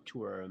look up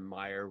to or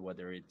admire,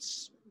 whether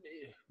it's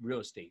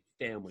real estate,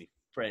 family,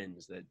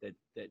 friends, that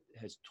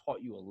has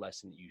taught you a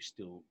lesson that you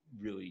still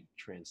really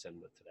transcend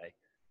with today?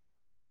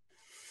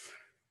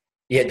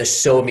 Yeah, there's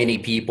so many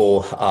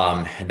people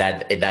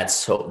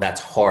that's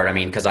hard. I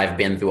mean, because I've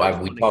been through.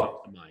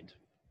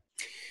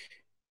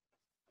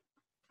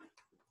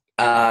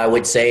 I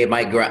would say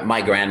my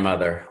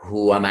grandmother,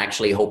 who I'm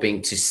actually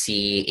hoping to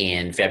see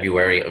in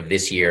February of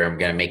this year.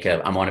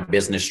 I'm on a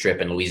business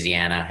trip in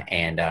Louisiana,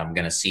 and I'm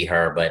gonna see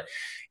her. But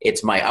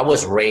I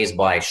was raised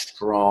by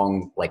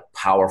strong, like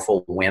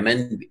powerful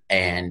women,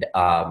 and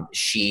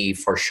she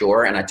for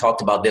sure. And I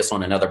talked about this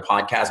on another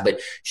podcast, but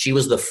she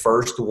was the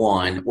first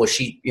one. Well,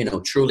 she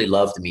truly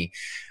loved me.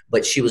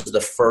 But she was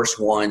the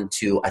first one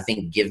to, I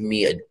think, give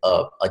me a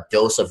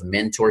dose of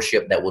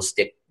mentorship that will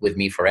stick with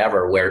me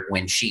forever. Where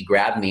when she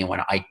grabbed me and when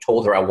I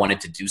told her I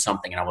wanted to do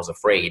something and I was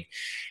afraid,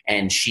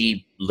 and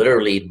she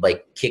literally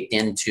like kicked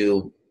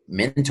into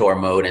mentor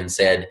mode and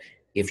said,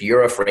 if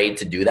you're afraid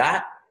to do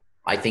that,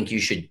 I think you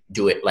should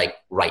do it like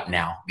right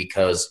now,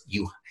 because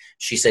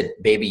she said,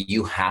 baby,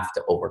 you have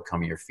to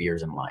overcome your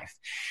fears in life.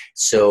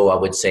 So I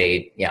would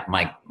say, yeah,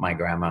 my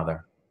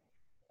grandmother.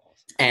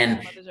 And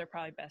grandmothers are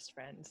probably best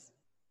friends.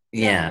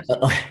 Yeah.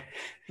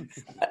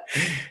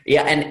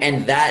 Yeah.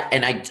 And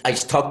I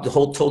told the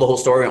whole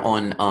story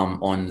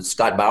on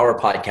Scott Bauer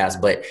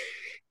podcast, but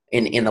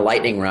in the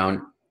lightning round,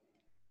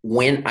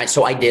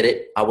 I did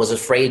it, I was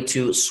afraid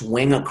to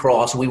swing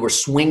across. We were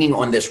swinging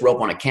on this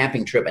rope on a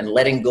camping trip and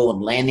letting go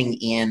and landing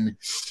in,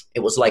 it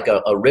was like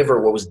a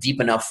river where it was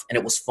deep enough and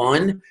it was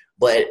fun,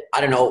 but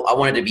I don't know. I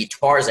wanted to be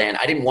Tarzan.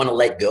 I didn't want to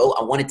let go.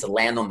 I wanted to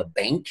land on the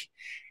bank,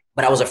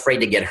 but I was afraid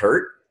to get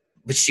hurt.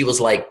 But she was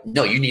like,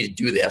 no, you need to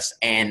do this.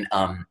 And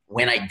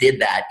when I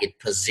did that, it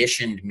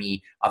positioned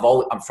me.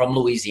 I'm from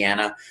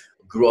Louisiana,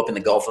 grew up in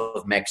the Gulf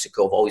of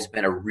Mexico. I've always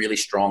been a really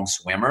strong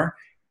swimmer.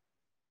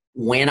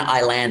 When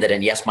I landed,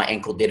 and yes, my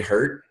ankle did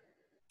hurt,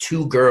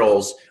 2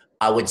 girls,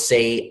 I would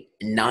say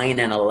 9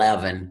 and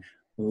 11,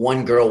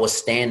 one girl was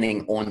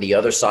standing on the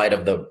other side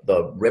of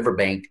the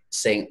riverbank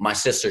saying, my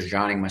sister's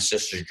drowning.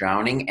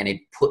 And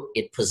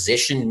it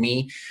positioned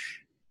me.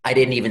 I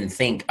didn't even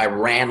think. I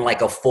ran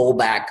like a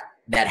fullback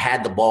that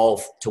had the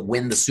ball to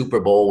win the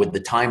Super Bowl with the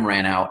time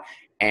ran out.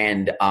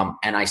 And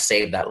I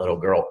saved that little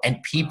girl.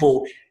 And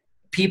people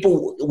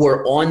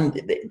were on,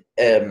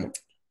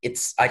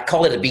 I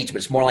call it a beach, but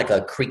it's more like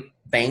a creek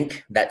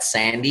bank that's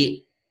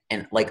sandy.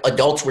 And like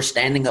adults were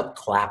standing up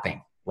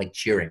clapping, like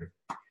cheering.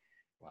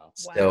 Wow.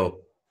 So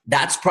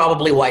that's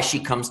probably why she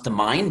comes to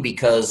mind,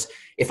 because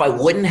if I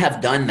wouldn't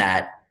have done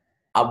that,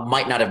 I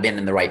might not have been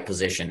in the right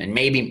position. And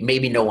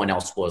maybe no one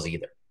else was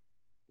either.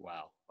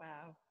 Wow.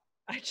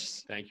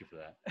 Thank you for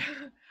that.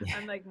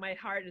 I'm like, my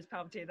heart is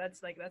palpitating.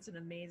 That's an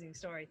amazing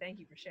story. Thank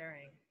you for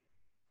sharing.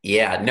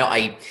 Yeah,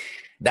 no,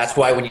 that's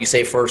why when you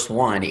say first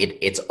one,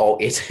 it's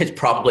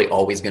probably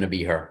always going to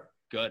be her.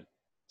 Good.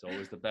 It's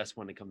always the best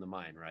one to come to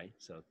mind, right?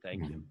 So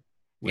thank you.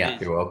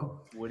 You're welcome.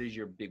 What is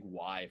your big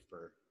why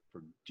for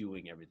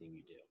doing everything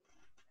you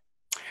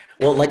do?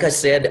 Well, like I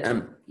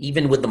said,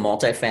 even with the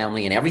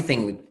multifamily and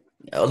everything,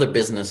 other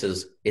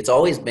businesses, it's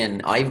always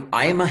been, I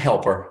am a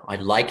helper. I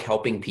like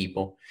helping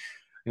people.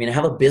 I mean, I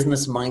have a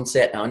business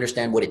mindset. I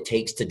understand what it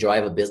takes to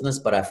drive a business,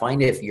 but I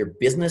find if your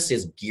business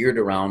is geared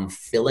around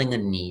filling a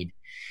need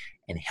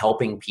and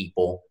helping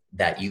people,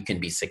 that you can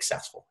be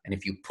successful. And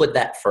if you put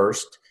that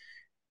first,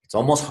 it's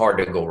almost hard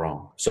to go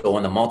wrong. So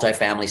on the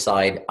multifamily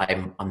side,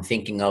 I'm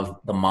thinking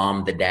of the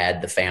mom, the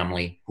dad, the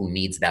family who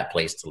needs that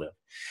place to live.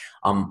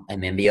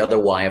 And then the other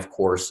why, of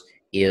course,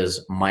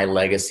 is my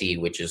legacy,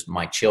 which is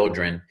my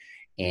children,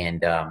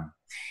 and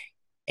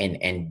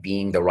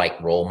being the right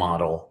role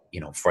model,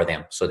 for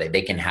them, so that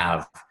they can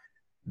have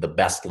the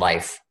best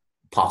life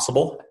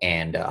possible,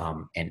 and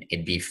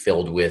it be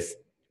filled with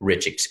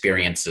rich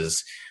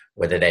experiences,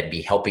 whether that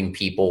be helping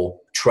people,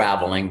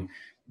 traveling,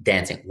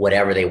 dancing,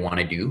 whatever they want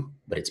to do.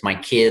 But it's my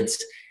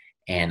kids.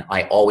 And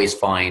I always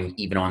find,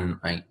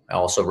 I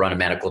also run a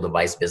medical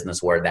device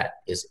business where that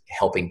is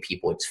helping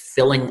people. It's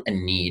filling a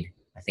need.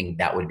 I think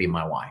that would be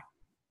my why.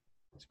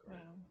 Wow.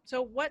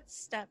 So what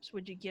steps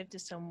would you give to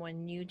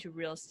someone new to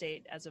real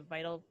estate as a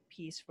vital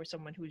piece for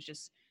someone who's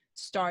just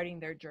starting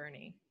their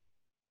journey?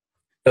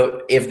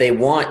 So if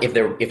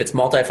it's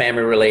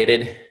multifamily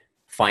related,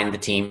 find the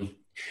team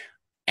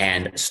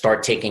and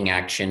start taking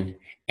action.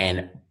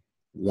 And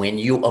when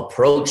you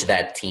approach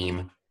that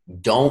team,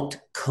 don't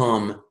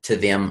come to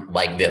them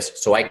like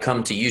this. So I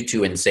come to you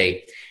two and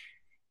say,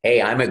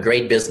 hey, I'm a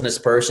great business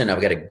person.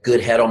 I've got a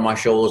good head on my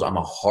shoulders. I'm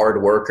a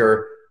hard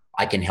worker.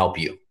 I can help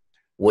you.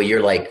 Well,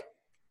 you're like,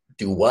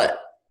 do what?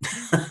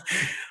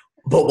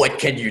 but what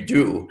can you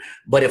do?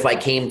 But if I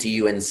came to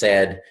you and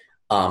said,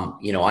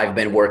 I've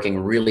been working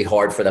really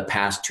hard for the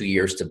past 2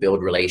 years to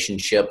build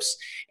relationships,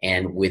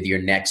 and with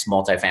your next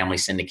multifamily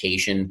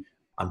syndication,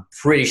 I'm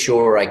pretty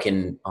sure I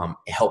can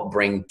help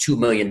bring $2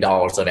 million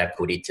of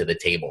equity to the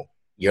table.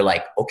 You're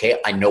like, okay,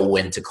 I know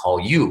when to call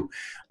you.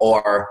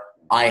 Or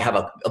I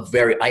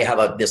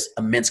have this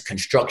immense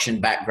construction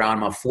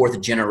background. I'm a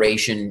fourth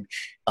generation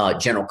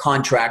general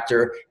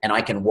contractor, and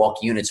I can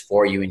walk units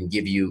for you and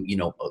give you,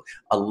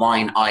 a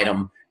line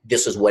item.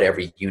 This is what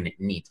every unit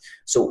needs.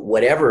 So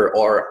whatever,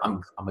 or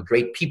I'm a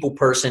great people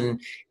person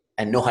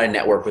and know how to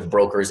network with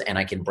brokers, and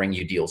I can bring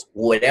you deals.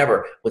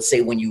 Whatever. Let's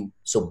say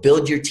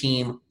build your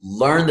team,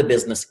 learn the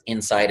business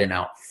inside and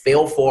out,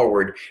 fail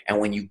forward, and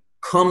when you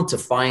come to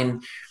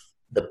find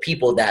the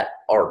people that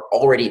are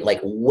already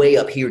like way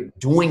up here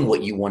doing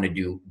what you want to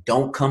do,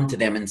 don't come to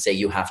them and say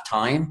you have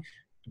time.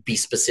 Be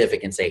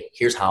specific and say,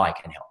 here's how I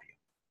can help you.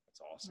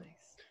 That's awesome.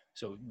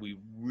 So we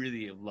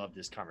really love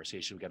this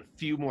conversation. We've got a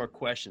few more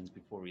questions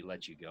before we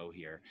let you go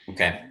here.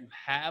 Okay. Do you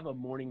have a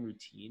morning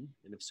routine?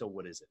 And if so,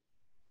 what is it?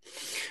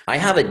 I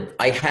have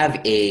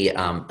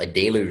a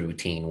daily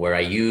routine where I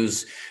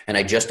use, and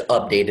I just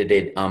updated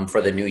it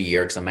for the new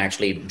year because I'm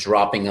actually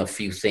dropping a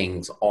few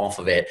things off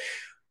of it.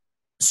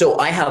 So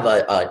I have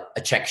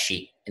a check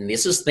sheet, and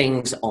this is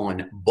things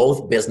on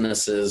both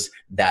businesses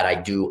that I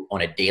do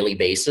on a daily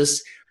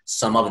basis.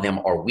 Some of them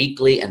are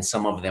weekly and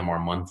some of them are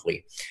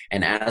monthly.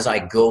 And as I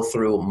go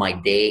through my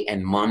day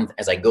and month,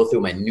 as I go through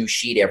my new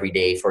sheet every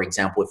day, for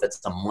example, if it's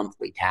a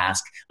monthly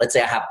task, let's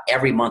say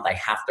every month I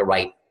have to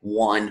write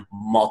one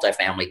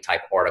multifamily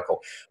type article.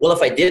 Well,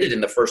 if I did it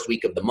in the first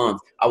week of the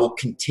month, I will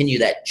continue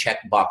that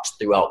checkbox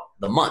throughout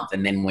the month.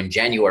 And then when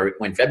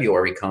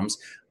February comes,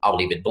 I'll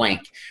leave it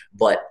blank.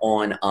 But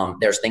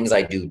there's things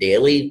I do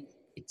daily,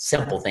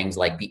 simple things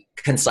like be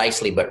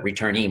concisely, but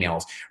return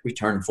emails,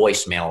 return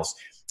voicemails,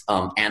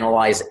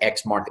 analyze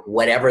X market,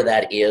 whatever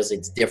that is.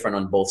 It's different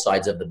on both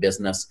sides of the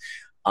business.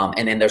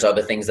 And then there's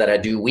other things that I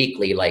do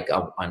weekly, like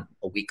on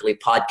a weekly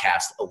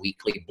podcast, a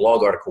weekly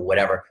blog article,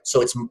 whatever.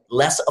 So it's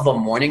less of a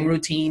morning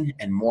routine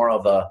and more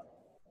of a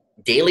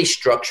daily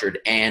structured.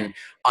 And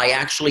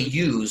I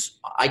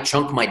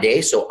chunk my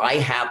day. So I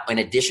have, in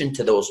addition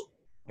to those,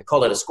 I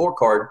call it a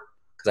scorecard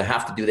because I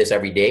have to do this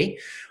every day.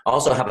 I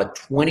also have a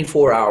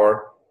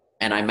 24-hour,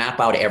 and I map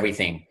out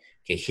everything.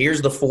 Okay,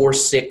 here's the 4,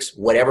 6,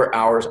 whatever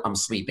hours I'm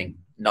sleeping.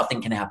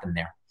 Nothing can happen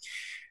there.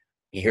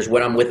 Here's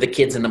when I'm with the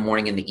kids in the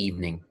morning and the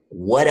evening.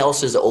 What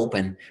else is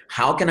open?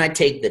 How can I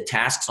take the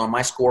tasks on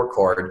my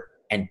scorecard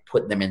and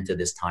put them into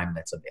this time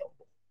that's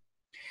available?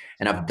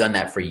 And I've done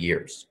that for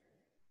years.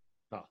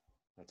 Oh,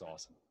 that's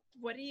awesome.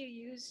 What do you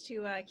use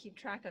to keep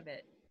track of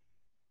it?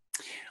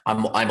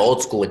 I'm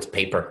old school. It's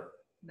paper.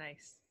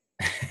 Nice.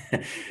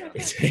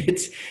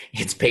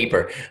 It's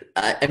paper.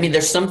 I mean,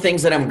 there's some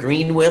things that I'm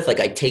green with. Like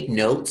I take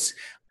notes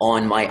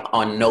on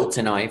notes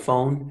in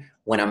iPhone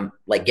when I'm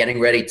like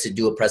getting ready to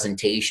do a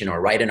presentation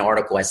or write an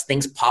article. As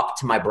things pop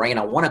to my brain,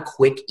 I want a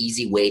quick,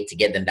 easy way to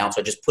get them down.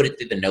 So I just put it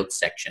through the notes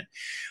section.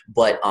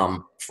 But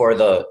for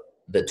the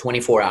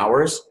 24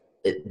 hours,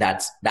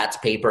 that's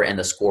paper, and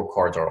the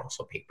scorecards are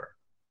also paper.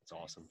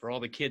 Awesome. For all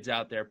the kids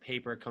out there,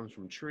 paper comes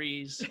from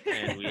trees,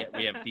 and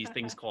we have these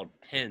things called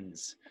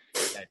pens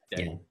that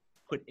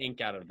put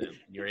ink out of them.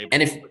 You're able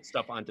to put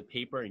stuff onto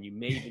paper, and you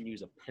may even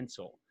use a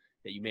pencil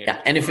that you may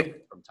have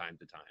from time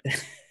to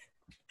time.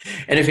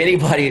 And if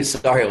anybody,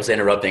 sorry, I was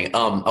interrupting.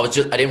 I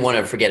didn't want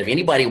to forget. If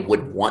anybody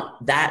would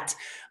want that,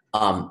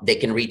 they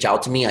can reach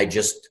out to me. I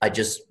just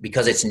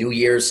because it's New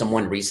Year's,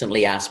 someone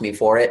recently asked me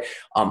for it.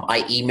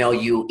 I email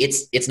you.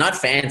 It's not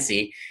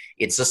fancy.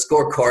 It's a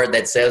scorecard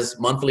that says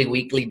monthly,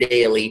 weekly,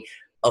 daily,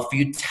 a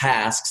few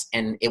tasks.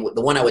 And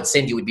the one I would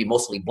send you would be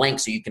mostly blank,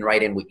 so you can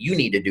write in what you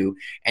need to do.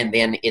 And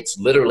then it's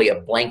literally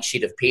a blank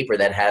sheet of paper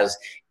that has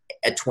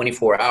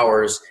 24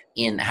 hours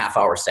in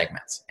half-hour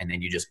segments. And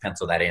then you just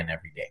pencil that in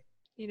every day.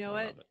 You know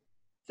what?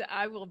 So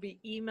I will be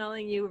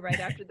emailing you right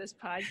after this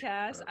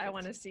podcast. I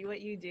want to see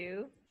what you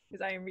do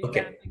because I am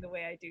revamping the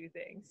way I do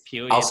things.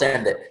 I'll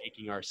send it.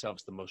 Making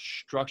ourselves the most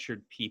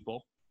structured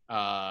people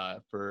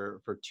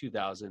for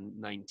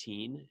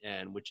 2019,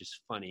 and which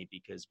is funny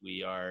because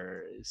we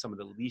are some of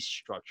the least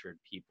structured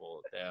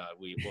people.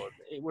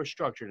 We're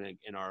structured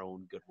in our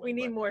own good way. We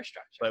need more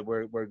structure, but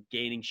we're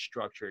gaining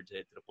structure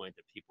to the point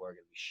that people are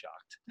going to be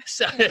shocked.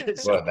 So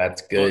well,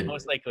 that's good.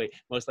 Most likely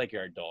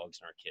our dogs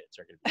and our kids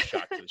are going to be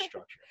shocked to the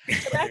structure.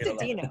 So back to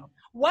Dino.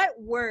 What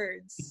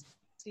words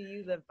do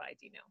you live by,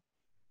 Dino?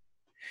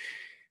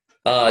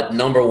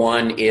 Number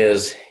one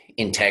is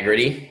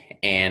integrity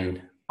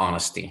and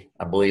honesty.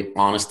 I believe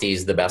honesty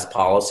is the best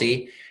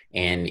policy.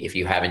 And if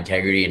you have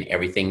integrity in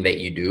everything that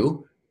you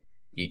do,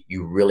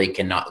 you really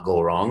cannot go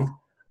wrong.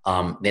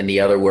 Then the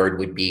other word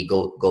would be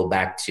go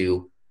back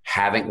to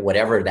having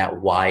whatever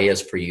that why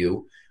is for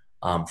you.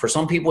 For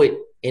some people,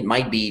 it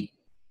might be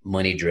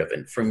money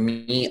driven. For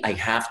me, I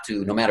have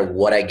to, no matter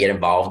what I get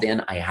involved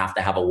in, I have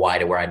to have a why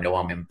to where I know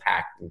I'm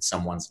impacting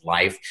someone's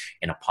life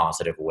in a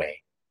positive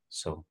way.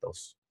 So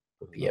those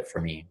would be it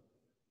for me.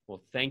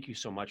 Well, thank you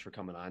so much for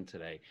coming on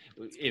today.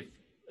 If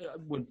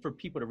for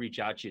people to reach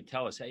out to you,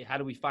 tell us, hey, how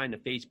do we find the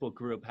Facebook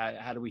group?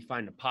 How do we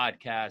find the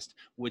podcast?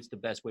 What's the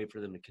best way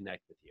for them to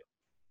connect with you?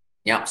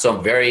 Yeah, so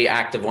I'm very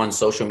active on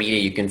social media.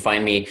 You can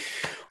find me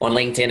on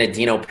LinkedIn at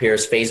Dino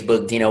Pierce,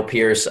 Facebook Dino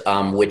Pierce,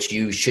 which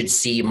you should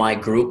see my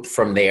group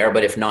from there.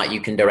 But if not,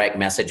 you can direct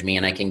message me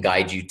and I can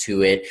guide you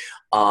to it.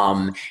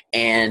 And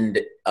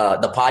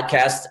the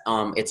podcast,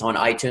 it's on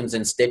iTunes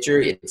and Stitcher.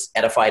 It's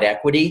Edified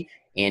Equity,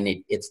 and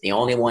it's the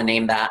only one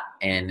named that.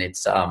 And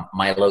it's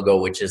my logo,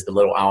 which is the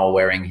little owl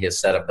wearing his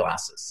set of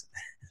glasses.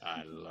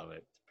 I love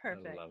it.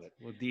 Perfect. I love it.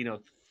 Well, Dino,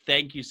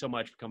 thank you so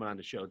much for coming on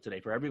the show today.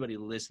 For everybody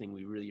listening,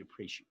 we really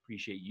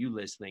appreciate you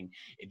listening.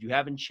 If you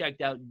haven't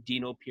checked out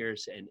Dino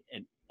Pierce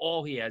and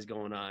all he has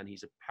going on,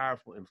 he's a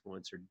powerful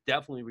influencer.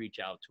 Definitely reach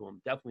out to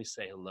him. Definitely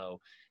say hello.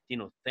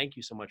 Dino, thank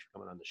you so much for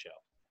coming on the show.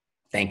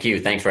 Thank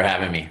you. Thanks for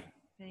having me.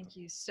 Thank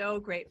you. So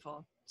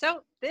grateful.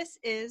 So this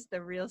is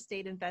the Real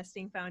Estate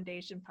Investing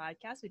Foundation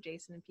podcast with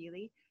Jason and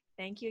Peely.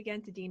 Thank you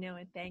again to Dino,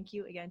 and thank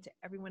you again to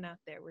everyone out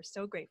there. We're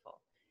so grateful.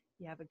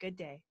 You have a good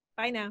day.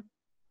 Bye now.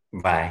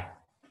 Bye.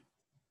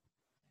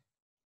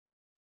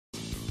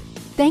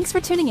 Thanks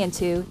for tuning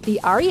into the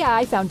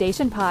REI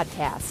Foundation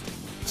podcast.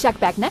 Check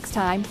back next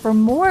time for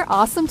more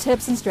awesome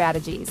tips and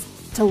strategies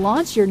to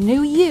launch your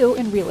new you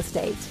in real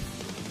estate.